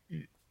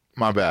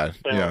 my bad.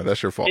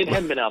 That's your fault. It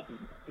hadn't been out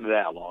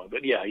that long,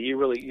 but yeah, you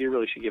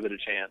really should give it a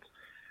chance.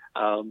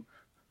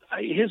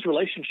 His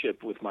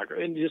relationship with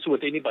Micro, and just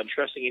with anybody,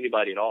 trusting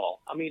anybody at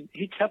all. I mean,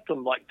 he kept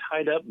them like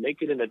tied up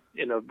naked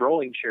in a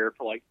rolling chair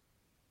for like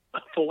a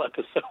full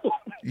episode.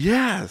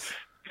 Yes,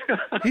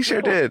 he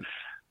sure did.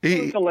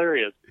 He's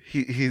hilarious.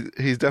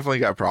 He's definitely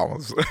got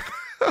problems.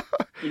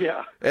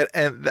 Yeah,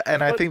 and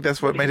I think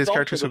that's what made his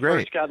character so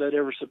great. First guy that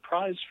ever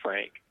surprised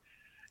Frank.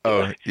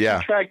 Oh yeah,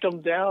 he tracked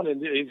him down and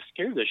he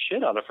scared the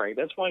shit out of Frank.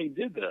 That's why he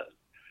did that.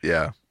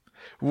 Yeah.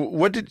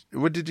 What did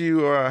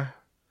you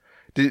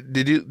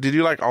Did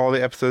you like all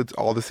the episodes,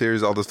 all the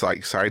series, all the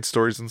like side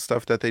stories and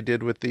stuff that they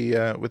did with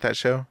that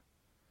show?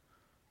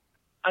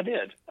 I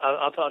did.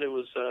 I thought it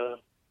was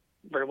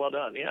very well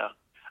done. Yeah,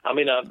 I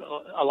mean,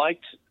 I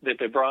liked that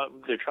they're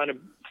trying to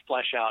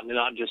flesh out, and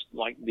not just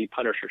like the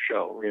Punisher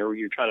show, where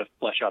you're trying to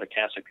flesh out a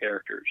cast of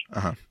characters.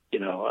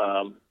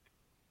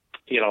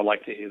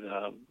 Like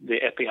the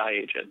FBI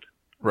agent.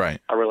 Right.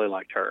 I really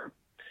liked her.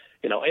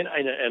 And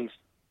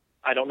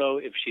I don't know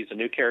if she's a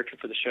new character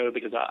for the show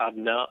because I've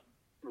not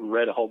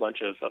read a whole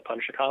bunch of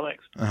Punisher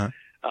comics.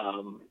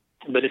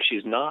 But if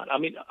she's not, I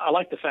mean, I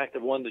like the fact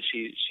that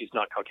she's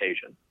not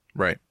Caucasian.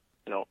 Right.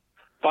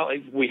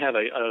 Finally we have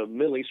a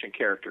Middle Eastern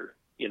character.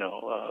 It's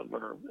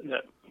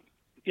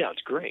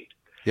great.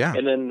 Yeah.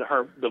 And then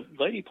the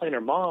lady playing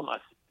her mom, I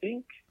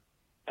think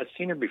I've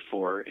seen her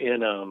before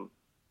in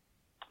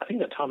I think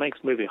the Tom Hanks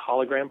movie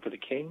Hologram for the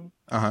King.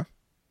 Uh-huh.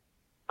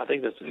 I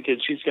think that's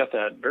because she's got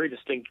that very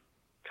distinct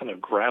kind of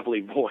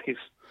gravelly voice.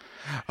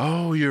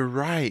 Oh, you're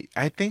right.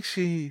 I think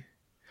she.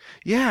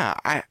 Yeah,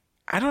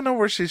 I don't know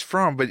where she's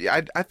from, but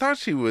I thought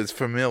she was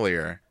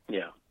familiar.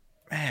 Yeah.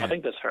 Man. I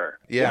think that's her.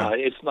 Yeah.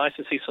 It's nice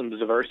to see some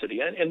diversity.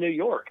 And New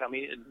York, I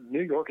mean,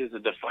 New York is a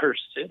diverse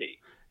city.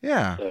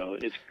 Yeah. So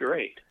it's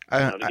great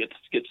to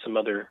get some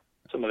other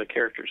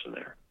characters in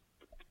there.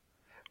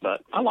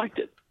 But I liked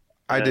it.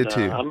 I did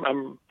too.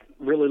 I'm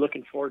really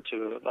looking forward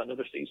to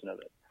another season of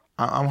it.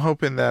 I'm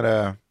hoping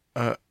that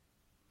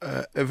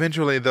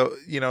eventually, though,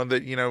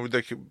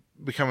 they're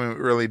becoming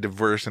really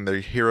diverse in their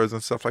heroes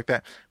and stuff like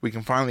that. We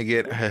can finally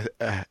get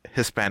a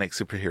Hispanic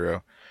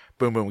superhero.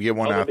 Boom, boom, get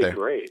one out there.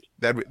 Great.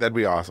 That'd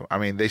be awesome. I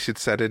mean, they should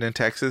set it in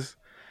Texas,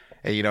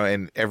 and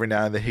and every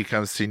now and then he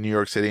comes to New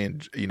York City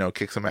and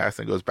kicks some ass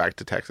and goes back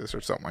to Texas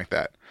or something like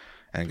that,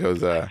 and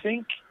goes. I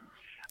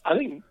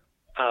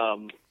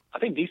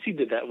think DC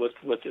did that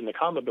with in the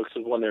comic books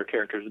with one of their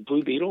characters,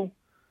 Blue Beetle.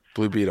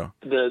 Blue Beetle.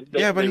 They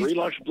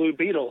relaunched Blue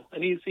Beetle,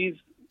 and he's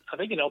I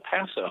think in El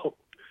Paso.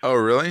 Oh,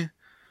 really?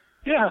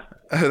 Yeah.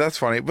 That's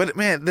funny. But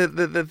man,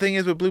 the thing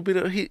is with Blue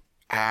Beetle,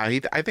 I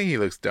think he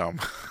looks dumb.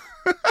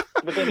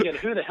 But then again,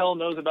 who the hell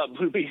knows about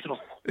Blue Beetle?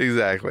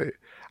 Exactly.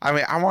 I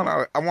mean, I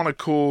want a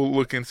cool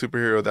looking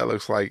superhero that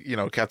looks like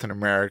Captain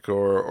America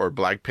or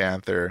Black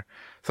Panther,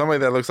 somebody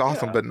that looks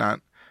awesome, but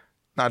not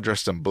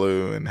dressed in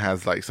blue and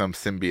has like some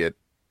symbiote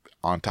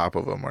on top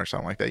of him or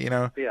something like that.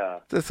 Yeah.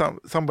 Just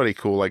somebody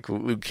cool like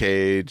Luke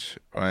Cage,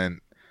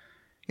 and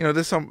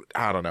there's some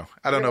I don't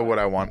know what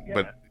I want,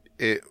 but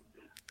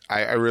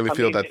I really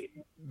feel that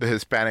the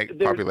Hispanic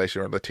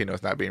population or Latino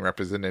is not being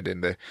represented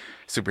in the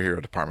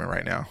superhero department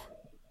right now.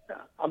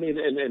 I mean,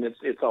 and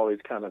it's always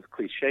kind of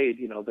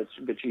cliched,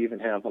 but you even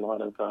have a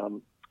lot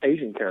of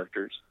Asian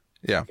characters.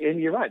 Yeah.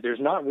 And you're right. There's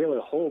not really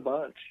a whole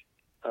bunch.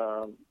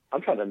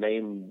 I'm trying to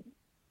name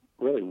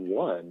really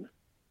one,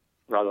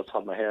 right off the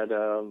top of my head,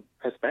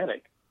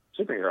 Hispanic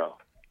superhero.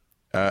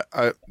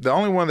 The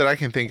only one that I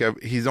can think of,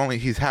 he's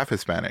half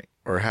Hispanic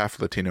or half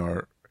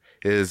Latino,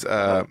 is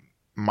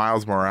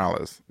Miles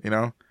Morales.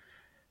 And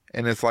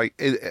it's like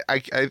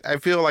I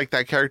feel like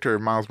that character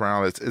Miles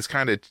Morales is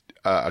kind of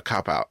a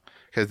cop out.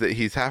 Because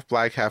he's half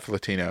black, half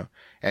Latino,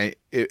 and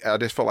I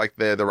just felt like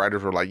the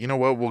writers were like, you know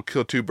what, we'll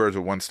kill two birds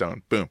with one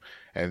stone, boom,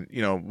 and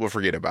we'll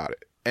forget about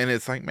it. And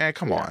it's like, man,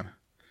 come on.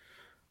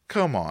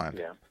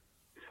 Yeah,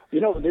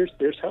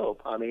 there's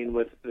hope. I mean,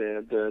 with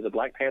the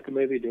Black Panther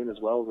movie doing as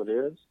well as it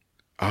is.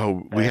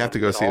 Oh, we have to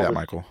go see that,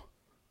 Michael.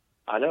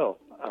 I know.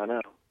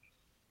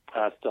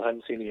 I still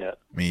haven't seen it yet.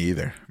 Me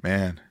either,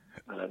 man.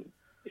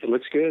 It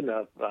looks good.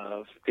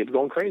 People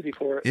going crazy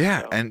for it.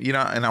 Yeah, and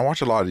and I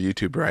watch a lot of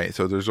YouTube, right?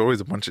 So there's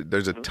always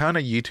there's a ton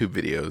of YouTube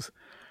videos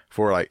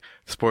for like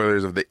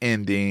spoilers of the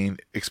ending,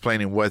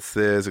 explaining what's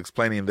this,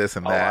 explaining this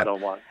and that.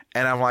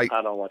 And I'm like,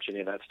 I don't watch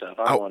any of that stuff.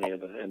 I don't want any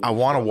of the. I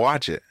want to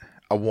watch it.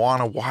 I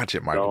want to watch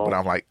it, Michael, but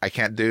I'm like, I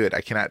can't do it.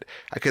 I cannot,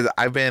 because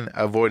I've been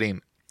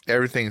avoiding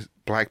everything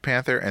Black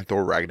Panther and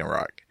Thor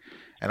Ragnarok,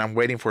 and I'm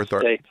waiting for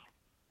Thor.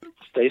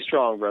 Stay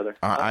strong, brother.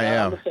 I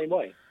am the same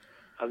way.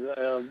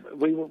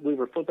 We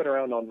were flipping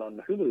around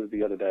on Hulu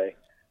the other day,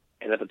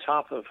 and at the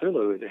top of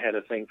Hulu it had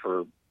a thing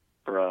for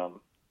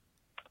Thor,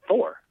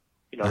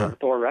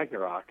 Thor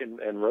Ragnarok,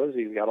 and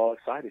Rosie got all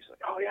excited. She's like,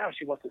 "Oh yeah,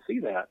 she wants to see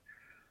that."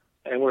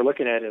 And we're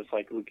looking at it. It's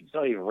like it's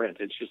not even rent;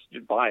 it's just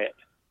you buy it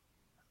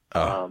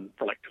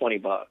for like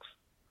 $20. I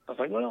was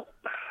like, "Well,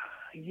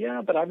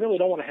 yeah, but I really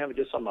don't want to have it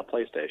just on my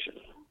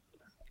PlayStation."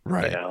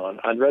 Right.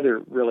 And I'd rather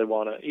really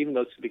want to, even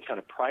though it's to be kind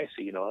of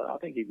pricey, I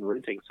think even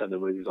renting some of the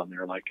movies on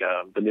there, like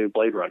the new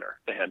Blade Runner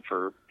they had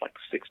for like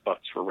 $6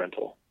 for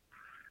rental.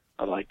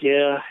 I'm like,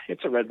 yeah,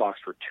 it's a Redbox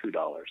for $2.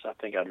 I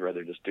think I'd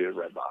rather just do a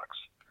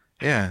Redbox.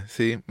 Yeah,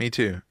 see, me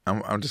too.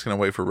 I'm just gonna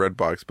wait for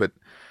Redbox, but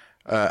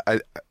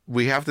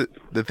we have to.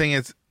 The thing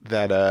is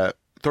that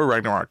Thor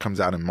Ragnarok comes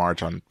out in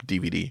March on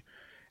DVD,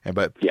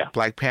 but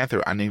Black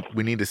Panther,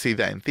 we need to see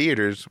that in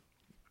theaters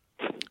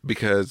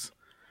because.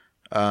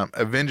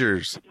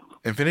 Avengers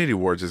Infinity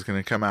Wars is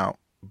going to come out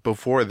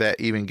before that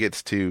even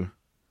gets to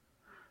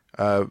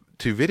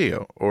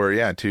video or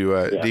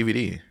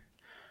DVD,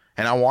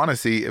 and I want to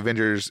see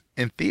Avengers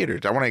in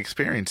theaters. I want to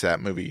experience that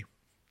movie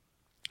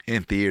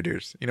in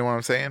theaters. You know what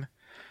I'm saying?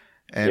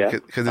 And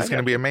because it's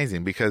going to be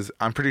amazing. Because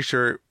I'm pretty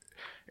sure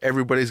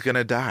everybody's going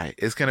to die.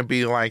 It's going to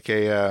be like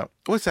a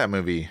what's that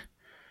movie?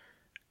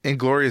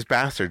 Inglourious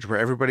Bastards, where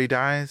everybody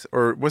dies,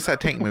 or what's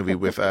that tank movie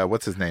with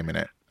what's his name in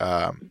it?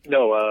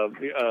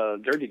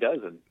 Dirty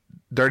Dozen.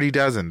 Dirty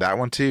Dozen, that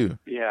one too.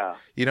 Yeah.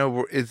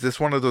 Is this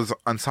one of those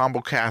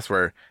ensemble casts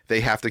where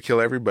they have to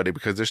kill everybody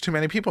because there's too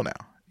many people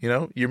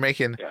now? You're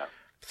making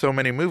so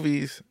many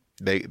movies,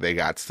 they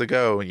got to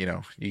go.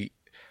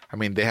 I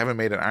mean, they haven't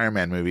made an Iron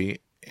Man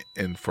movie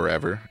in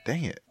forever.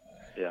 Dang it.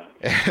 Yeah.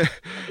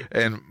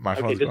 And my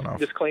phone's going off.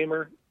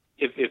 Disclaimer.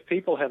 If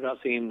people have not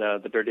seen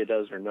The Dirty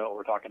Dozen or know what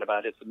we're talking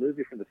about, it's a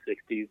movie from the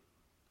 60s.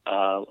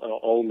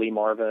 Old Lee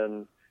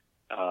Marvin,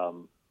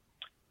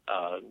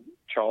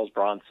 Charles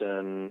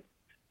Bronson,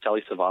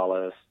 Telly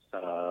Savalas,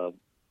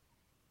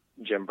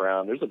 Jim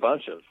Brown. There's a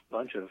bunch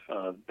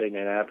of big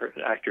name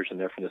actors in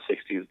there from the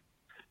 '60s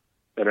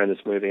that are in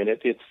this movie, and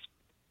it's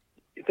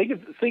think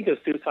of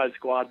Suicide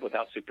Squad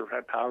without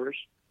superpowers.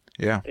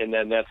 Yeah. And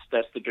then that's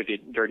the Dirty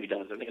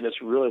Dozen, and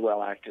it's really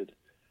well acted.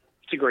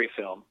 It's a great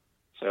film.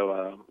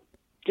 So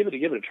give it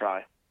a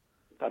try.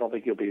 I don't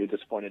think you'll be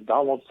disappointed.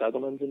 Donald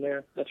Sutherland's in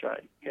there. That's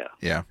right. Yeah.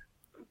 Yeah.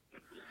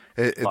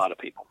 A lot of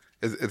people.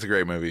 It's a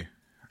great movie.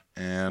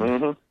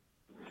 And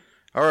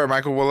all right,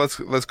 Michael. Well,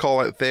 let's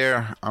call it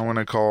there. I'm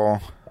gonna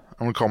call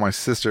my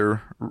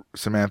sister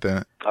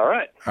Samantha. All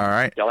right.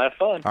 Y'all have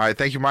fun. All right.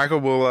 Thank you, Michael.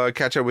 We'll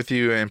catch up with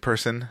you in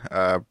person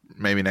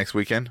maybe next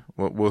weekend.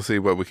 We'll see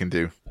what we can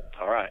do.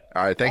 All right.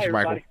 All right. Thank you,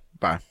 Michael. Everybody.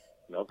 Bye.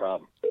 No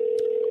problem.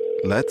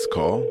 Let's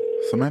call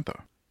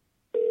Samantha.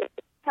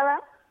 Hello?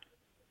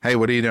 Hey,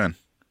 what are you doing?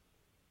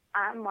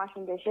 I'm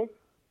washing dishes.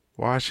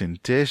 Washing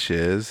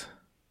dishes?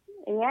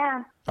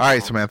 Yeah. All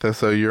right, Samantha.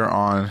 So you're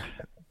on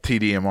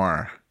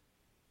TDMR.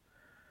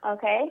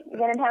 Okay. You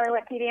going to tell me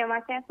what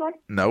TDMR stands for?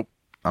 Nope,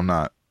 I'm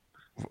not.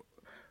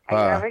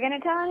 Are you ever going to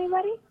tell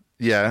anybody?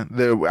 Yeah,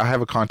 I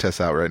have a contest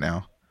out right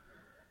now.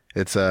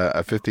 It's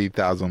a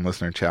 50,000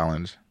 listener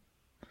challenge.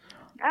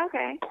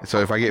 Okay. So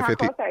if I get How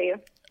 50, close are you?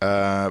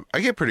 I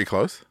get pretty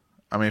close.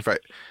 I mean,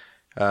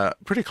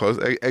 pretty close.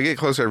 I get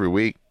closer every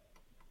week.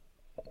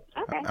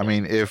 Okay. I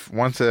mean, if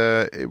once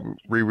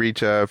we reach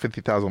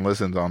 50,000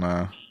 listens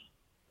on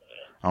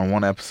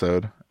one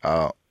episode,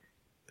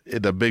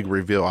 the big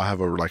reveal. I'll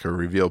have a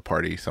reveal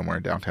party somewhere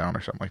downtown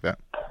or something like that.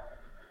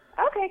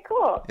 Okay,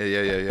 cool.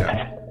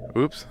 Yeah.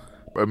 Oops.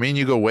 But me and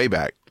you go way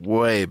back.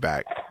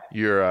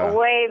 You're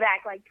way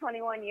back, like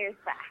 21 years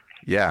back.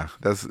 Yeah,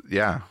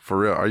 for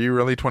real. Are you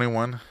really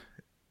 21?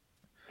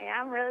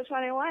 Yeah, I'm really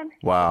 21.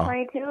 Wow.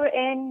 22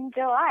 in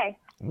July.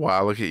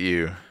 Wow, look at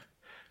you.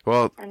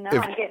 Well, I know,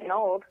 I'm getting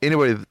old.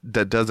 Anybody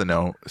that doesn't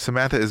know,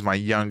 Samantha is my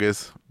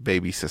youngest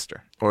baby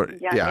sister. Baby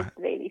sister.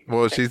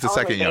 Well, she's the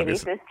second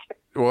youngest. Sister.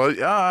 Well,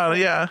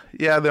 yeah,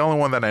 the only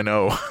one that I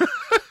know.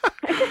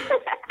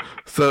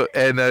 So,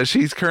 and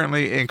she's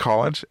currently in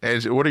college.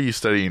 And what are you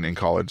studying in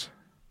college?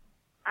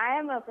 I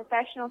am a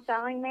professional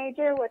selling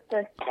major with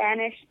a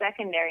Spanish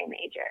secondary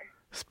major.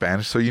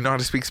 Spanish? So you know how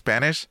to speak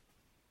Spanish?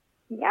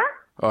 Yeah.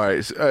 All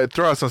right,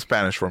 throw out some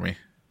Spanish for me.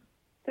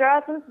 Throw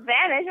out some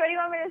Spanish? What do you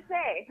want me to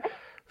say?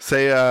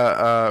 Say,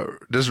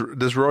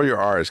 just roll your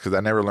R's, because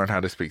I never learned how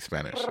to speak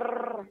Spanish.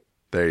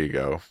 There you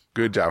go.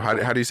 Good job.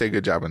 How do you say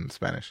good job in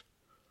Spanish?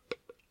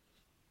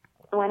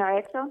 Bueno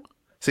hecho.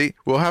 See,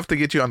 we'll have to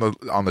get you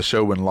on the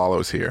show when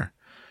Lalo's here,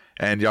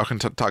 and y'all can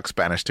talk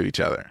Spanish to each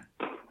other.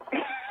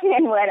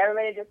 And what?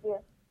 Everybody just be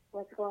like,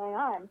 what's going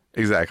on?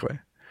 Exactly.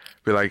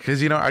 Be like,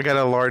 because, I got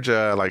a large,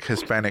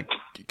 Hispanic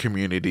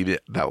community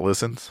that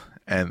listens,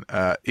 and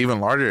even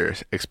larger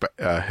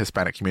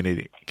Hispanic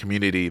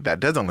community that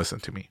doesn't listen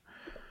to me.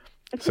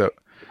 So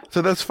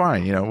that's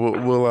fine.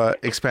 We'll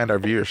expand our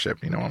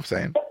viewership. You know what I'm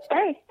saying?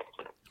 Hey.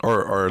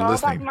 Or it's all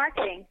listening. about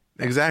marketing.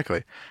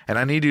 Exactly. And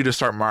I need you to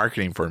start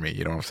marketing for me.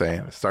 You know what I'm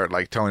saying? Start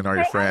telling all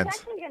your friends. I was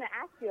actually going to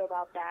ask you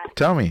about that.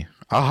 Tell me.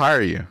 I'll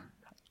hire you.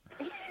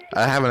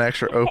 I have an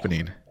extra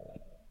opening.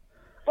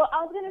 Well,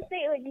 I was going to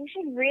say, you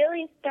should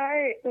really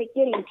start,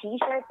 getting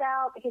T-shirts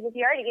out, because if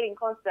you're already getting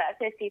close to that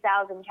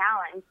 50,000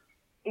 challenge,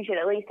 you should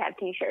at least have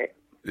T-shirts.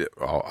 Yeah,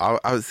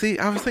 I was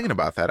thinking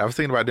about that. I was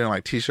thinking about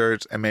doing,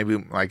 T-shirts and maybe,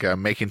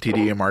 making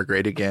TDMR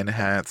great again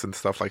hats and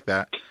stuff like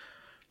that.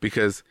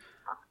 Because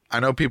I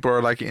know people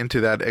are, into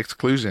that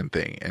exclusion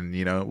thing. And,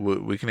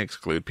 we can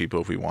exclude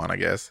people if we want, I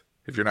guess.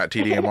 If you're not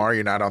TDMR,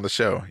 you're not on the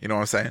show. You know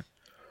what I'm saying?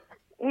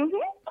 Mm-hmm.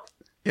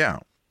 Yeah.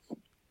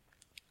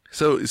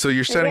 So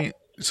you're studying...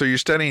 So you're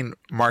studying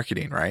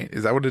marketing, right?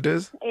 Is that what it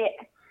is? Yeah.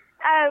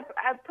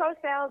 Pro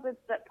sales is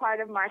part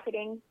of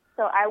marketing.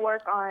 So I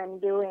work on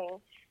doing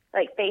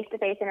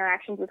face-to-face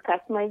interactions with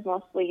customers,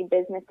 mostly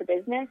business to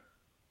business.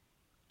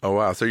 Oh,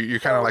 wow. So you're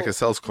kind of like a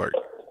sales clerk.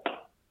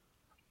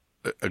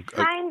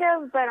 Kind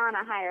of, but on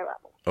a higher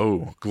level.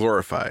 Oh,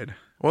 glorified.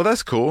 Well,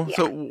 that's cool. Yeah.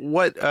 So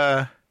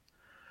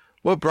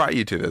what brought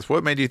you to this?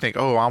 What made you think,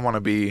 oh, I want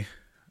to be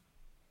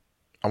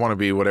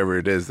whatever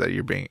it is that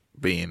you're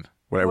being.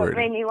 What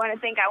made me want to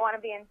think I want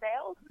to be in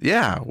sales?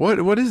 Yeah.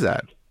 What is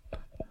that?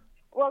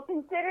 Well,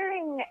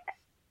 considering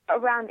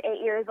around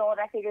 8 years old,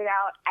 I figured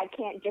out I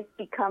can't just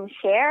become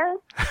Cher.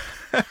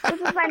 This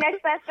is my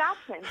next best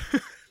option.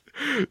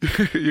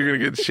 You're going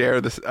to get Cher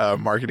of this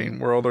marketing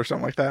world or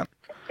something like that?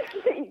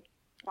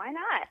 Why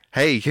not?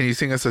 Hey, can you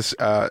sing us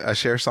a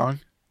Cher song?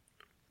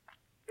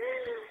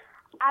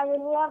 I would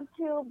love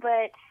to,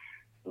 but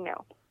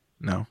no.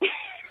 No?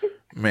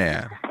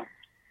 Man.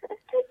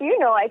 You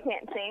know I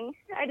can't sing.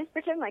 I just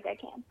pretend like I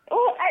can.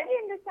 Well, I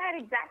didn't decide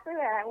exactly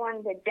that I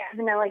wanted to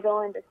definitely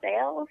go into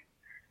sales.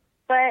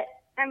 But,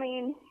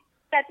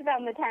 that's about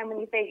the time when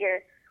you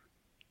figure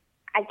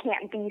I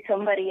can't be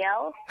somebody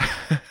else.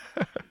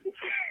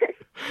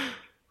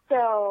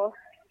 So,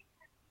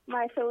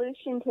 my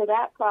solution to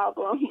that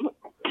problem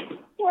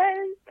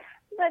was,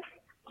 let's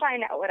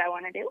find out what I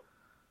want to do.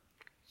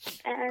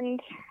 And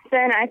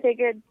then I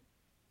figured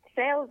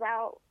sales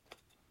out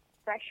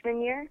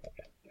freshman year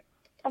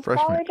of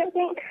Freshman. college, I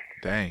think.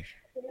 Dang.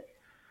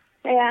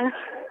 Yeah.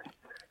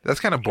 That's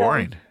kind of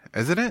boring,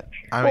 isn't it?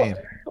 I mean,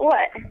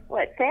 what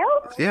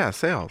sales? yeah,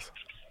 sales.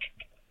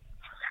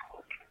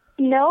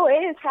 No,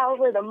 it is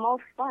probably the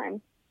most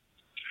fun.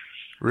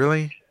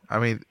 Really? I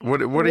mean,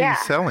 what are you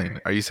selling?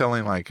 Are you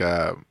selling like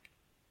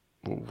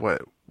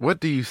what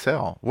do you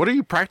sell? What are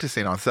you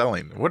practicing on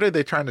selling? What are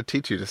they trying to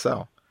teach you to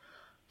sell?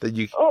 That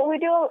you Oh, we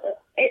do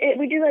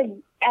like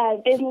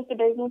business to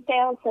business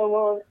sales.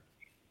 So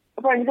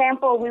for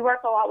example, we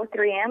work a lot with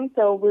 3M,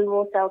 so we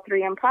will sell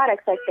 3M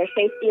products like their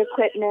safety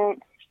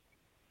equipment,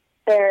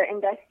 their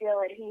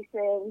industrial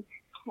adhesives,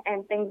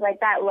 and things like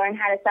that. Learn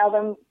how to sell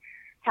them,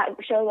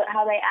 show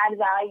how they add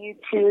value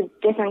to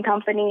different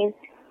companies.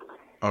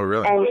 Oh,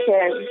 really? And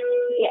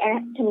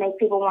to make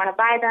people want to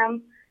buy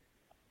them.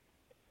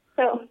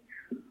 So,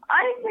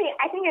 honestly,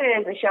 I think it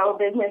is a show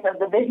business of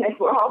the business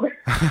world.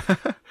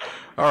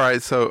 All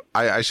right, so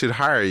I should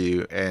hire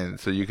you, and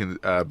so you can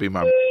be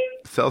my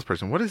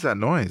salesperson. What is that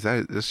noise?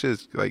 This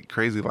shit's like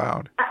crazy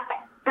loud.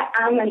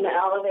 I'm in the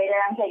elevator.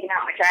 I'm taking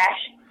out my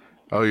trash.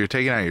 Oh, you're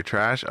taking out your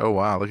trash? Oh,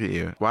 wow, look at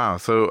you. Wow.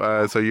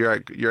 So so you're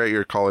at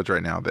your college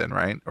right now then,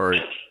 right? Or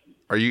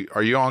are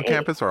you on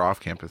campus or off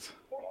campus?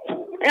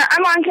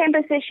 I'm on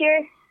campus this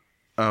year.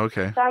 Oh,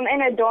 okay. So I'm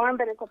in a dorm,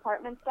 but it's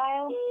apartment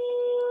style.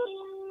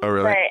 Oh,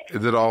 really? But,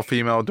 is it all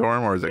female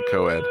dorm or is it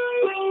co-ed?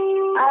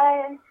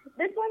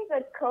 This one's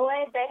a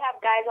co-ed. They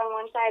have guys on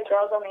one side,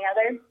 girls on the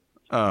other.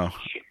 Oh,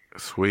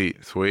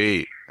 sweet.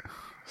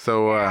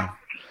 So,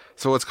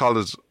 so what's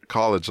college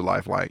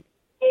life like?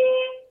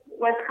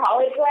 What's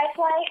college life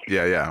like?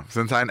 Yeah.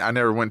 Since I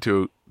never went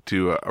to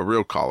a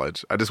real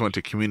college, I just went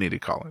to community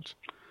college.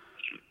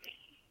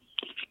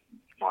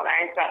 Hold on,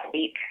 it's about to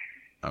beep.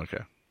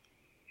 Okay.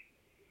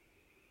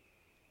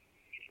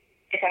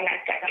 If I'm not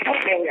stuck. Oh,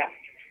 there we go.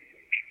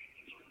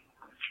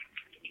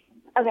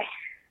 Okay.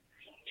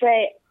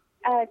 But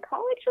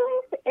college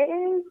life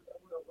is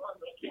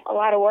a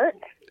lot of work.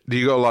 Do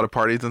you go to a lot of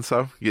parties and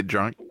stuff? Get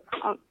drunk?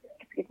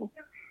 Excuse me.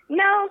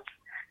 No.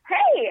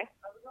 Hey.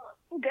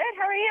 I'm good.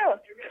 How are you?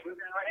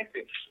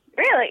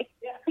 Really?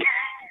 Yeah.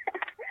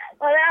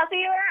 Well, then I'll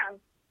see you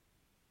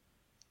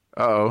around.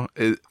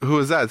 Uh-oh. Who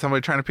is that? Somebody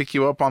trying to pick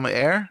you up on the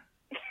air?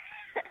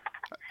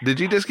 Did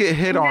you just get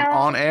hit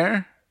on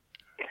air?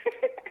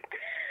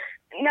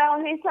 No,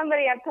 he's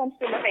somebody I've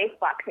punched in the face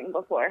boxing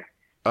before.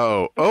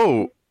 Oh.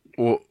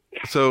 Well,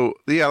 so,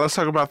 yeah, let's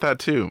talk about that,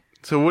 too.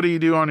 So what do you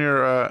do on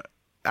your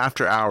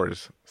after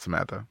hours,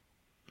 Samantha?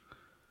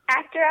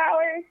 After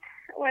hours,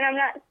 when I'm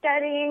not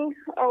studying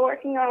or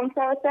working on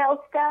pro sales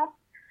stuff,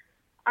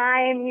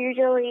 I'm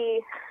usually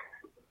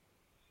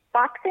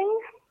boxing.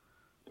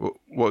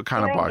 What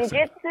kind of boxing?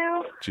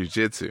 Jiu-jitsu.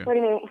 Jiu-jitsu. What do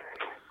you mean?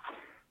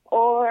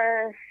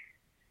 Or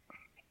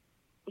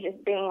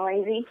just being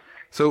lazy.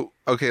 So,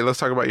 okay, let's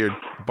talk about your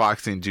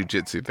boxing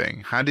jiu-jitsu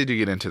thing. How did you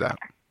get into that?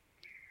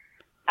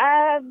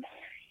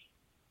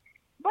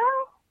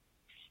 Well,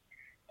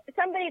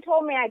 somebody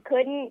told me I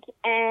couldn't,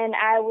 and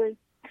I was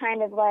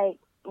kind of like,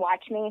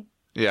 watch me.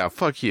 Yeah,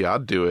 fuck you, I'll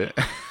do it.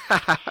 So,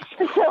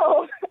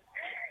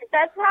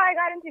 that's how I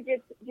got into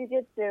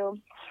jiu-jitsu.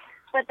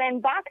 But then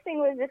boxing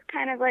was just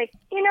kind of like,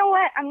 you know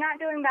what? I'm not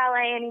doing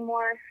ballet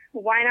anymore.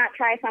 Why not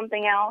try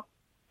something else?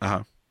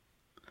 Uh-huh.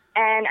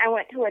 And I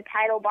went to a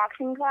title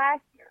boxing class.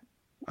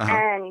 Uh-huh.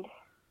 And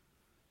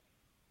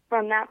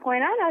from that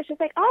point on, I was just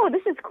like, oh,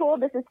 this is cool.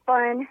 This is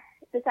fun.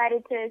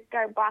 Decided to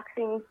start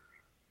boxing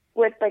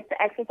with like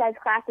the exercise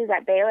classes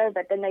at Baylor,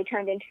 but then they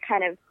turned into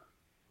kind of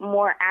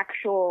more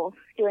actual,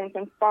 doing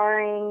some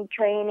sparring,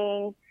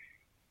 training,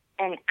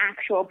 and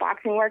actual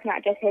boxing work,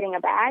 not just hitting a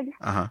bag.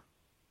 Uh-huh.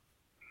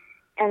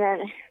 And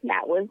then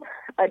that was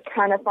a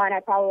ton of fun. I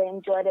probably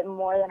enjoyed it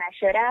more than I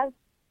should have.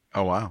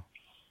 Oh, wow.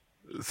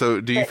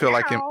 So do you feel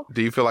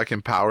like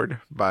empowered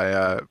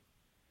by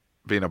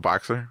being a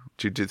boxer,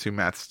 jiu-jitsu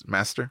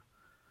master?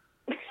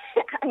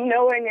 I'm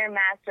nowhere near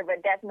master,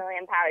 but definitely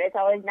empowered. It's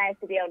always nice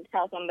to be able to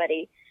tell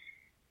somebody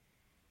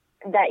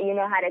that you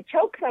know how to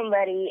choke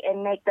somebody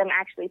and make them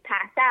actually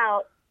pass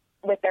out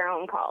with their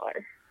own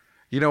collar.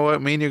 You know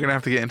what? Me and you're going to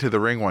have to get into the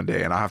ring one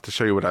day, and I'll have to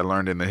show you what I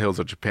learned in the hills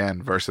of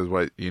Japan versus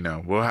what,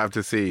 we'll have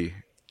to see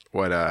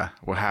what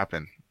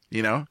happened.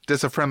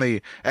 Just a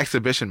friendly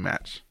exhibition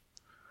match.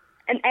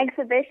 An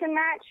exhibition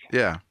match?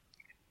 Yeah.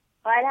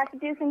 Well, I'd have to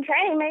do some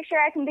training, make sure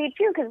I can beat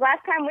you, because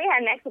last time we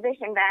had an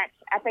exhibition match,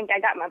 I think I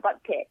got my butt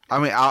kicked. I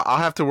mean, I'll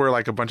have to wear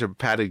like a bunch of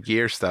padded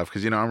gear stuff,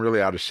 because, I'm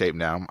really out of shape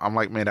now. I'm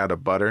like made out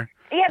of butter.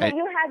 Yeah, but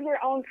you have your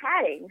own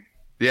padding.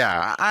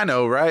 Yeah, I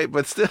know, right?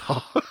 But still,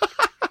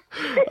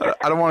 I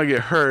don't want to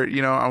get hurt.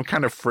 I'm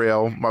kind of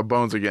frail. My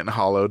bones are getting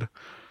hollowed.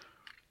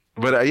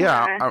 But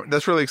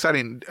that's really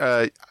exciting.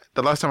 The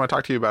last time I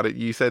talked to you about it,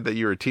 you said that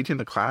you were teaching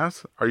the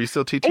class. Are you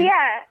still teaching?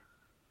 Yeah.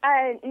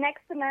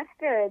 Next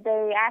semester,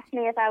 they asked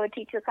me if I would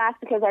teach the class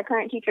because our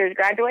current teacher is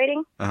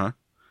graduating. Uh-huh.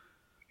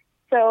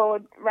 So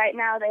right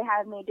now they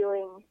have me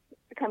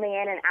coming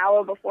in an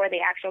hour before the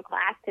actual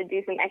class to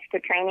do some extra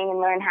training and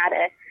learn how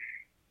to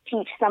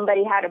teach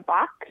somebody how to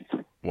box.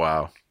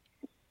 Wow.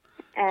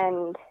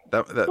 and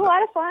it's a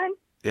lot of fun.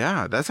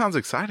 Yeah, that sounds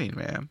exciting,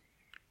 man.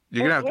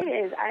 You're gonna have it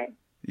is.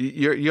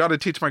 You ought to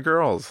teach my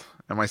girls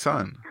and my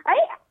son.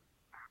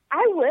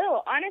 I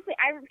will. Honestly,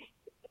 I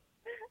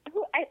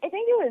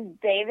think it was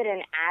David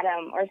and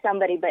Adam or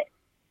somebody, but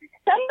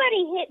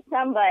somebody hit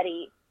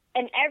somebody,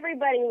 and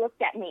everybody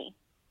looked at me.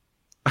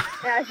 And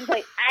I was just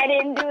like, I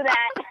didn't do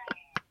that.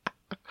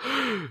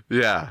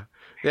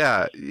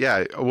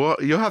 Yeah. Well,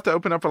 you'll have to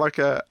open up like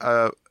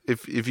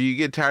if you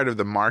get tired of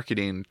the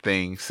marketing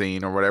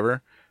scene or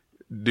whatever,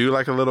 do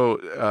like a little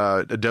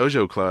a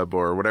dojo club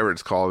or whatever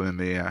it's called in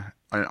the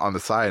on the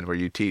side where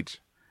you teach,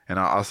 and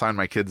I'll sign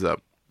my kids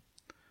up.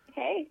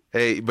 Okay.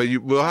 Hey, but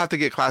we'll have to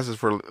get classes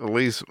for at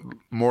least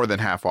more than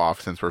half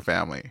off since we're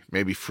family.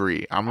 Maybe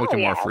free. I'm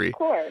looking more free. Of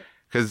course.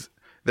 Because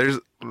there's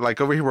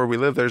like over here where we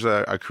live, there's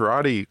a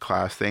karate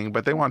class thing,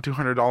 but they want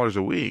 $200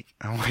 a week.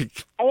 I'm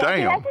like, damn.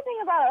 That's the thing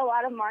about a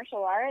lot of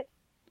martial arts.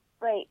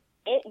 Like,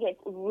 it gets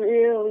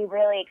really,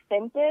 really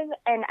expensive,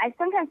 and I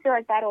sometimes feel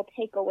like that'll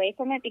take away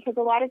from it because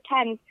a lot of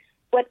times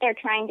what they're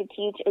trying to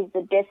teach is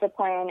the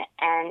discipline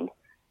and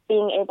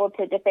being able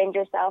to defend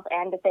yourself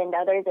and defend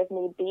others if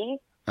need be.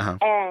 Uh-huh.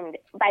 And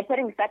by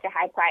putting such a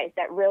high price,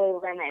 that really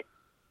limits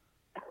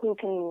who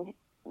can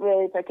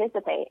really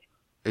participate.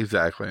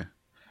 Exactly.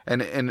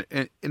 And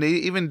it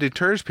even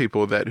deters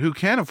people who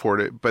can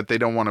afford it, but they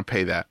don't want to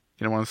pay that.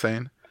 You know what I'm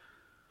saying?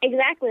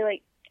 Exactly.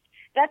 Like,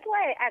 that's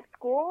why at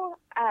school,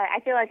 I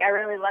feel like I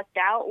really lucked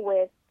out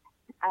with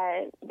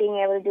being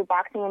able to do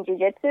boxing and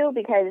jiu-jitsu,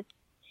 because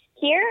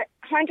here,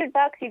 $100,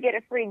 you get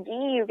a free gi,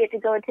 you get to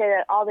go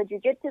to all the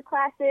jiu-jitsu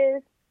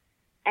classes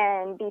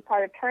and be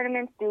part of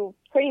tournaments, do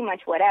pretty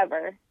much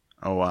whatever.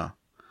 Oh, wow.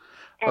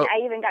 And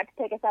I even got to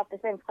take a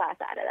self-defense class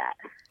out of that.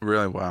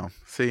 Really? Wow.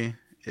 See?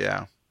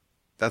 Yeah.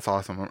 That's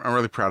awesome. I'm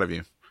really proud of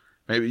you.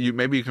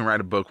 Maybe you can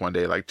write a book one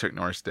day like Chuck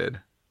Norris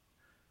did.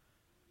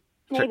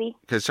 Maybe.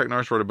 Because Chuck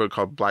Norris wrote a book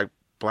called Black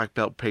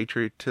Belt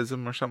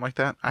Patriotism or something like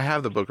that. I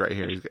have the book right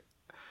here.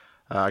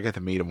 I got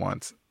to meet him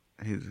once.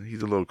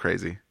 He's a little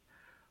crazy.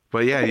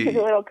 But yeah. He's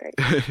a little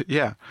crazy.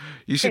 Yeah.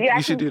 You should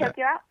do that.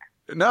 You out?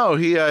 No,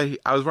 I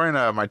was wearing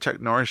my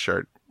Chuck Norris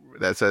shirt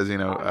that says,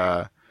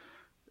 the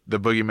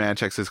boogeyman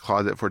checks his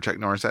closet for Chuck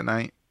Norris at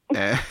night.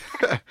 And,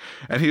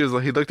 and he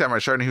looked at my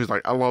shirt and he was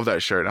like, I love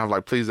that shirt. And I was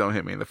like, please don't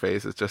hit me in the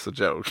face. It's just a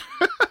joke.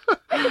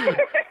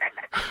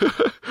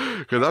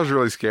 Because I was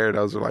really scared.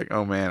 I was like,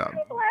 oh man.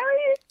 Why were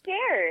you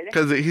scared?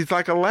 Because he's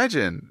like a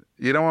legend.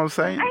 You know what I'm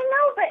saying? I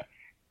know, but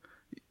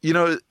it's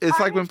honestly,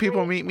 like when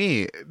people meet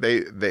me,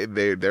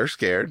 they're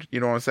scared.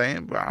 You know what I'm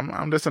saying? But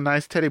I'm just a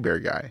nice teddy bear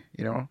guy.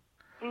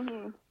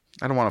 Mm-hmm.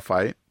 I don't want to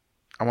fight.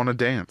 I want to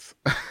dance.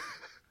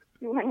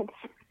 You want to dance?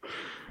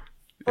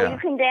 Well, yeah. You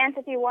can dance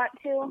if you want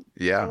to.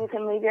 Yeah. And you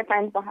can leave your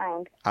friends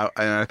behind. And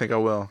I think I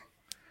will.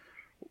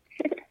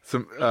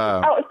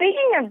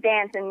 Speaking of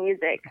dance and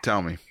music.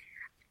 Tell me.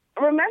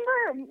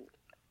 Remember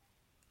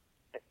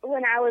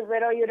when I was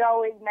little, you'd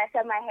always mess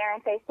up my hair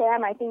and say,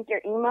 Sam, I think you're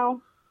emo?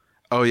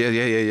 Oh,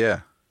 yeah.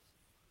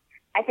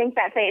 I think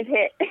that phase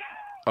hit.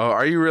 Oh,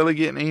 are you really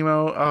getting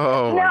emo?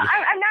 Oh. No,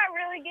 I'm not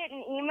really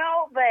getting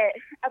emo, but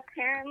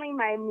apparently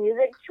my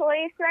music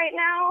choice right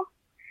now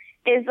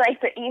is like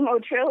the emo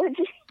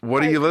trilogy.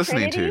 What are you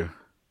listening to?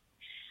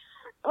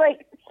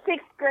 Like 6th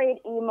grade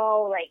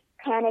emo, like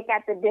Panic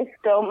at the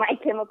Disco, My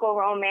Chemical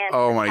Romance.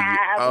 Oh my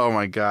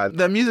God.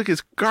 That music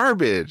is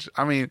garbage.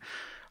 I mean,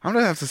 I'm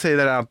going to have to say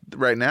that out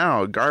right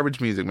now. Garbage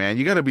music, man.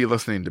 You got to be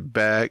listening to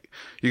Beck.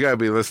 You got to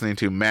be listening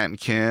to Matt and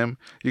Kim.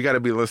 You got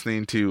to be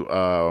listening to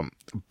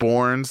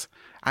Borns.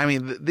 I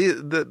mean,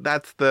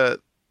 that's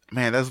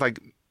like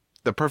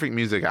the perfect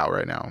music out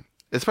right now.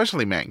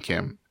 Especially Matt and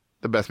Kim.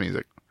 The best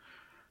music.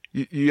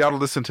 You ought to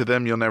listen to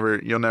them. You'll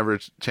never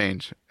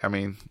change. I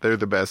mean, they're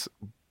the best.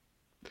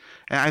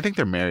 And I think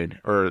they're married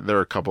or they're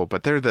a couple,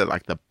 but they're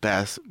the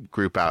best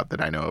group out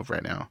that I know of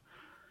right now.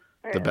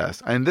 The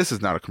best. And this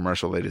is not a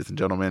commercial, ladies and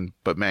gentlemen,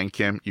 but man,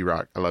 Kim, you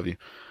rock. I love you.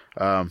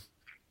 If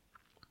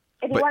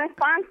you want to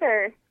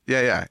sponsor.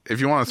 Yeah. If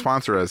you want to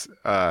sponsor us,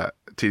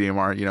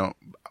 TDMR,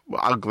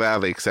 I'll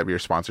gladly accept your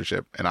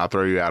sponsorship and I'll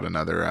throw you out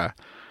another,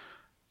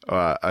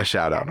 a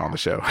shout out on the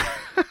show.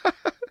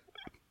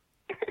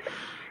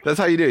 That's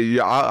how you do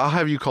it. I'll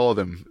have you call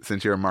them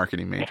since you're a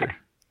marketing major.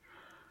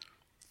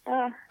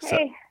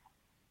 Hey.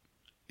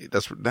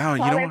 That's now you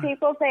know. Other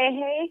people say,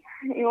 "Hey,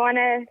 you want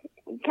to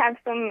have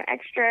some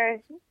extra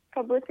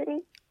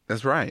publicity?"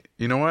 That's right.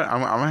 You know what? I'm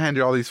gonna hand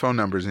you all these phone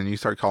numbers, and you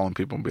start calling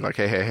people and be like,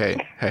 "Hey."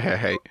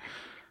 Hey.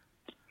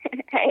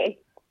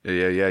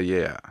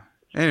 Yeah.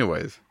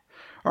 Anyways,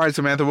 all right,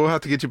 Samantha, we'll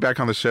have to get you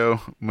back on the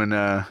show when,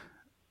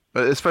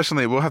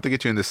 especially we'll have to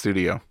get you in the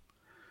studio,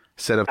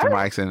 set up the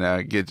mics,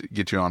 and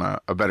get you on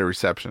a better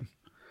reception.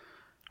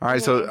 All right,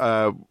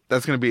 so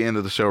that's going to be the end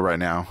of the show right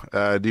now.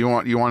 Do you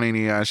want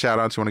any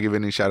shout-outs? You want to give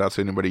any shout-outs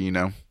to anybody you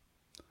know?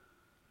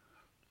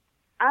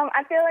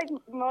 I feel like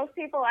most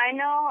people I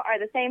know are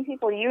the same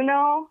people you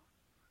know.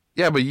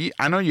 Yeah, but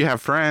I know you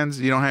have friends.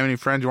 You don't have any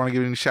friends you want to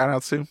give any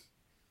shout-outs to?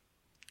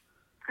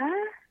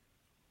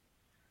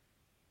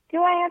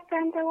 Do I I have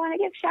friends I want to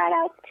give shout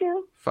outs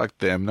to. Fuck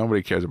them.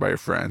 Nobody cares about your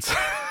friends.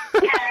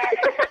 Hey,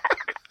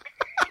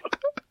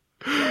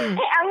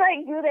 I'm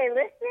like, do they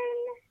listen?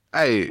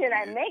 Hey, should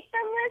I make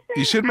them listen?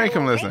 You should make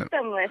them listen. Make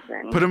them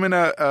listen. Put them in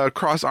a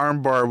cross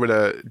arm bar with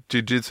a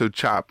jiu-jitsu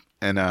chop,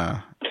 and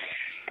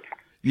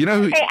you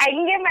know who? Hey, I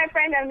can give my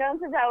friend I've known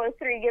since I was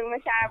 3, give him a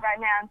shout out right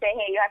now and say,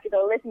 hey, you have to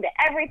go listen to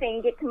everything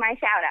and get to my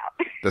shout out.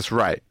 That's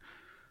right.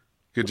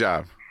 Good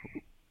job.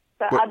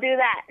 So I'll do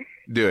that.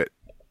 Do it.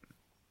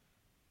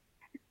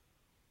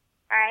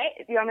 All right.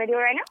 You want me to do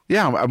it right now?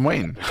 Yeah, I'm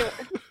waiting.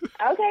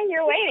 Okay,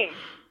 you're waiting.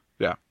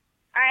 Yeah.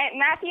 All right,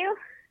 Matthew.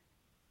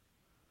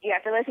 You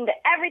have to listen to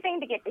everything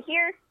to get to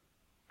here.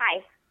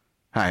 Hi.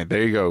 Hi.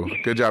 There you go.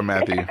 Good job,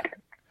 Matthew.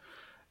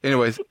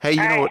 Anyways, hey,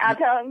 you All know right, what? I'll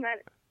tell him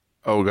that.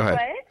 Oh, go ahead.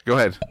 What? Go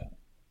ahead.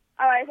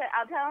 Oh, I said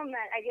I'll tell him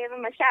that I gave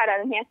him a shout out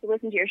and he has to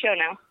listen to your show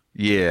now.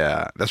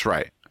 Yeah, that's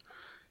right.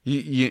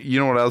 You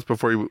know what else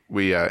before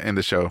we end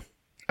the show?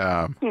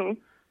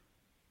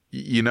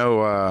 You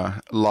know,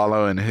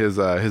 Lalo and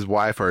his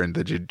wife are in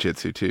the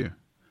jiu-jitsu too.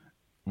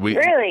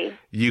 Really?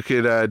 You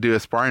could do a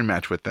sparring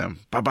match with them.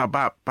 Bop, bop,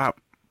 bop, bop.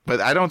 But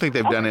I don't think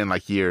they've done it in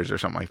like years or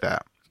something like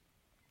that.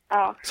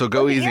 Oh. So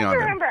go easy on them.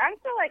 Remember, I'm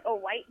still like a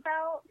white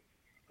belt.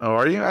 Oh,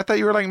 are you? I thought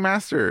you were like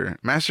Master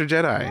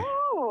Jedi.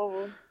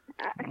 No.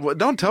 Well,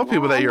 don't tell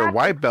people that you're a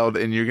white belt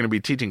and you're going to be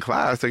teaching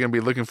class. They're going to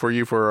be looking for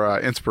you for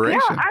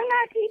inspiration. No, I'm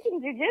not teaching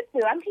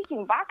jiu-jitsu. I'm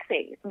teaching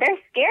boxing. They're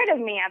scared of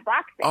me at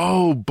boxing.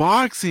 Oh,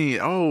 boxing.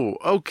 Oh,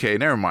 okay.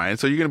 Never mind.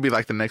 So you're going to be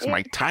like the next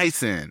Mike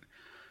Tyson.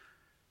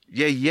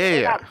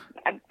 Yeah.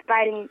 I'm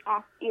biting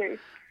off ears.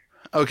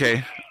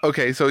 Okay.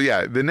 So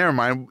yeah, then never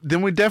mind.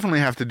 Then we definitely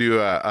have to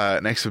do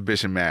an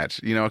exhibition match,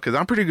 you know, because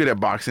I'm pretty good at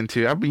boxing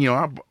too. I've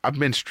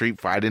been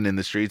street fighting in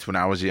the streets when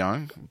I was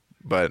young,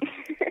 but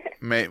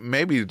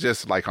maybe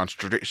just like on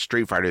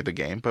Street Fighter the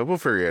game. But we'll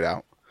figure it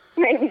out.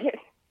 Maybe.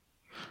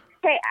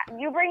 Hey,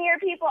 you bring your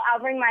people,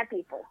 I'll bring my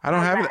people. I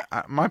don't have it.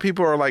 My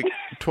people are like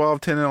 12,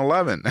 10, and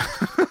 11.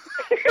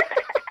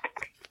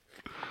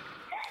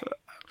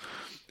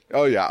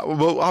 Oh yeah,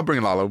 well I'll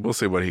bring Lalo. We'll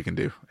see what he can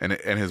do, and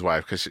his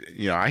wife, because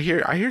I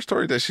hear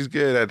stories that she's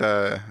good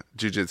at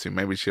jiu-jitsu.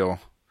 Maybe she'll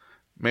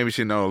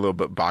know a little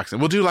bit boxing.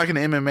 We'll do like an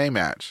MMA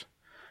match.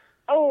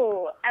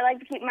 Oh, I like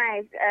to keep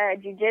my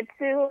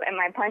jiu-jitsu and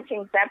my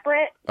punching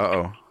separate.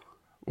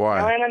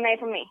 Why? No MMA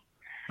for me.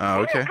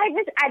 Oh, okay.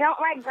 I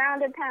don't like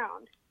ground and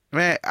pound.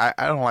 Man, I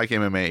don't like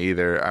MMA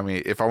either. I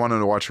mean, if I wanted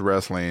to watch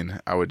wrestling,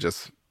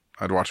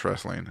 I'd watch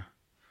wrestling.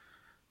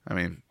 I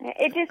mean,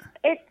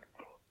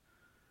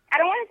 I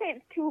don't want to say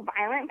it's too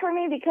violent for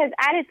me because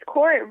at its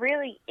core it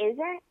really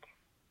isn't.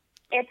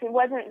 It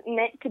wasn't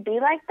meant to be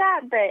like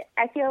that, but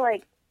I feel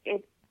like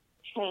it's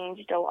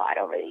changed a lot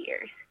over the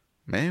years.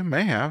 May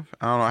have.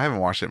 I don't know. I haven't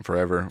watched it in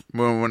forever.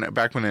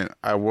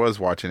 I was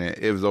watching it,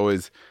 it was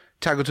always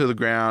tackle to the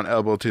ground,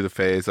 elbow to the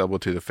face, and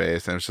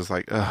it's just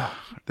like, ugh,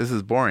 this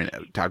is boring.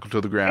 Tackle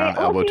to the ground,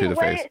 elbow to the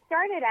face. What it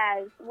started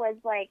as was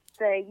like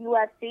the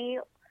UFC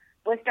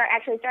was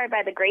started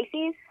by the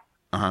Gracies.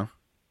 Uh-huh.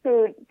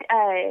 Who,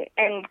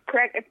 and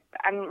correct if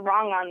I'm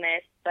wrong on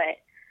this, but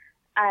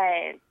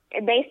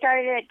they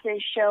started it to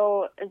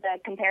show the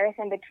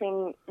comparison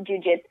between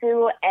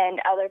jiu-jitsu and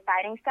other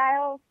fighting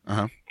styles.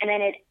 Uh-huh. And then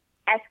it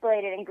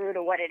escalated and grew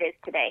to what it is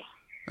today.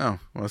 Oh,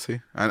 well,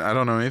 see, I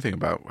don't know anything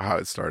about how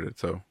it started,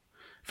 so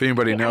if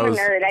anybody knows...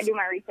 I'm a nerd. I do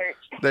my research.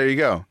 There you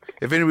go.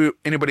 If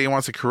anybody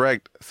wants to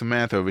correct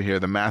Samantha over here,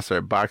 the master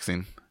at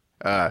boxing...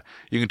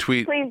 you can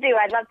tweet. Please do.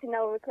 I'd love to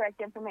know the correct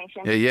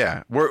information.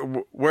 Yeah.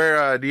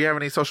 Where do you have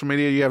any social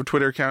media? You have a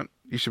Twitter account?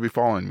 You should be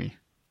following me.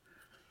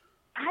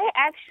 I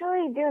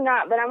actually do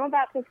not, but I'm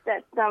about to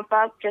set stuff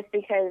up just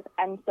because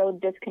I'm so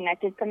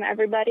disconnected from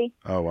everybody.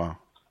 Oh, wow.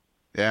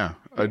 Yeah.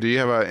 Do you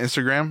have an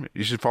Instagram?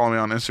 You should follow me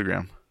on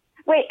Instagram.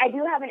 Wait, I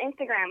do have an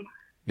Instagram.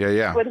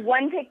 Yeah. With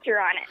one picture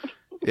on it.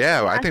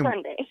 Yeah,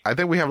 Sunday. I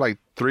think we have like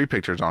 3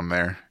 pictures on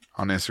there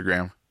on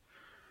Instagram.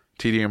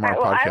 TDMR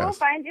Podcast. I will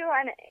find you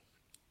on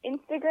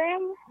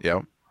Instagram.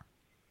 Yep.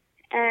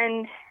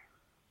 And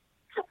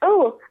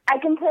I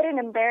can put an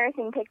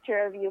embarrassing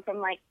picture of you from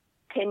like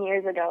 10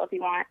 years ago if you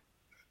want.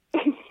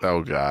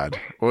 Oh God.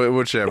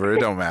 Whichever. It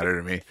don't matter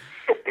to me.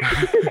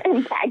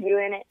 And tag you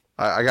in it.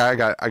 I got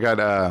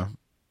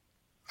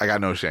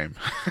no shame.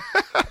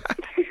 All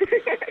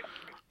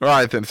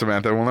right then,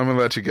 Samantha. Well, let me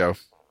let you go. All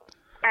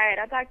right.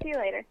 I'll talk to you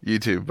later. You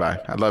too. Bye.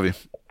 I love you.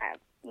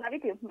 Love you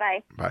too.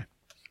 Bye. Bye.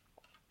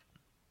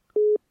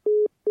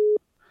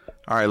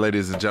 All right,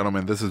 ladies and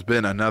gentlemen, this has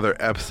been another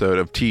episode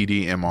of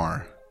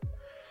TDMR.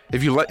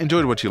 If you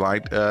enjoyed what you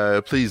liked,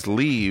 please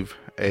leave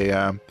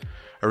a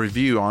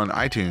review on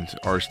iTunes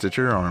or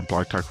Stitcher or on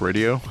Blog Talk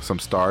Radio. Some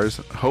stars,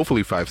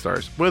 hopefully 5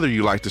 stars. Whether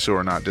you like the show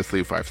or not, just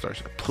leave 5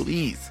 stars,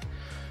 please.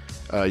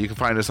 You can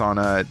find us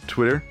on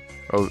Twitter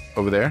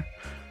over there,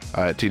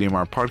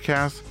 TDMR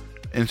Podcast,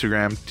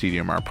 Instagram,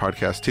 TDMR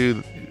Podcast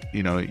too.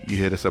 You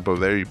hit us up over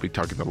there. You'll be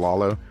talking to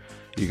Lalo.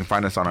 You can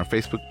find us on our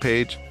Facebook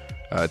page.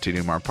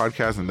 TDMR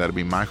Podcast, and that'll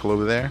be Michael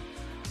over there.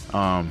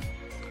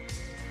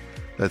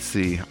 Let's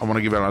see. I want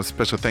to give out a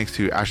special thanks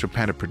to Astro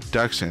Panda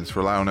Productions for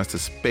allowing us the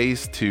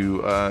space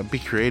to be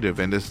creative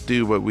and just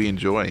do what we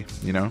enjoy,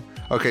 you know?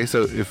 Okay,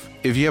 so if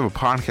you have a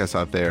podcast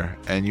out there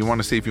and you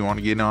want to see if you want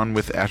to get on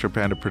with Astro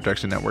Panda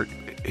Production Network,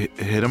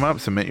 hit them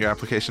up, submit your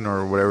application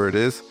or whatever it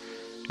is,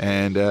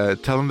 and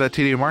tell them that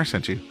TD and Mark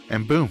sent you.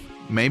 And boom,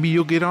 maybe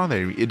you'll get on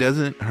there. It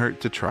doesn't hurt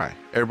to try.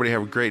 Everybody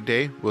have a great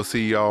day. We'll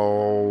see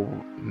y'all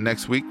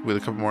next week with a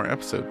couple more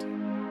episodes.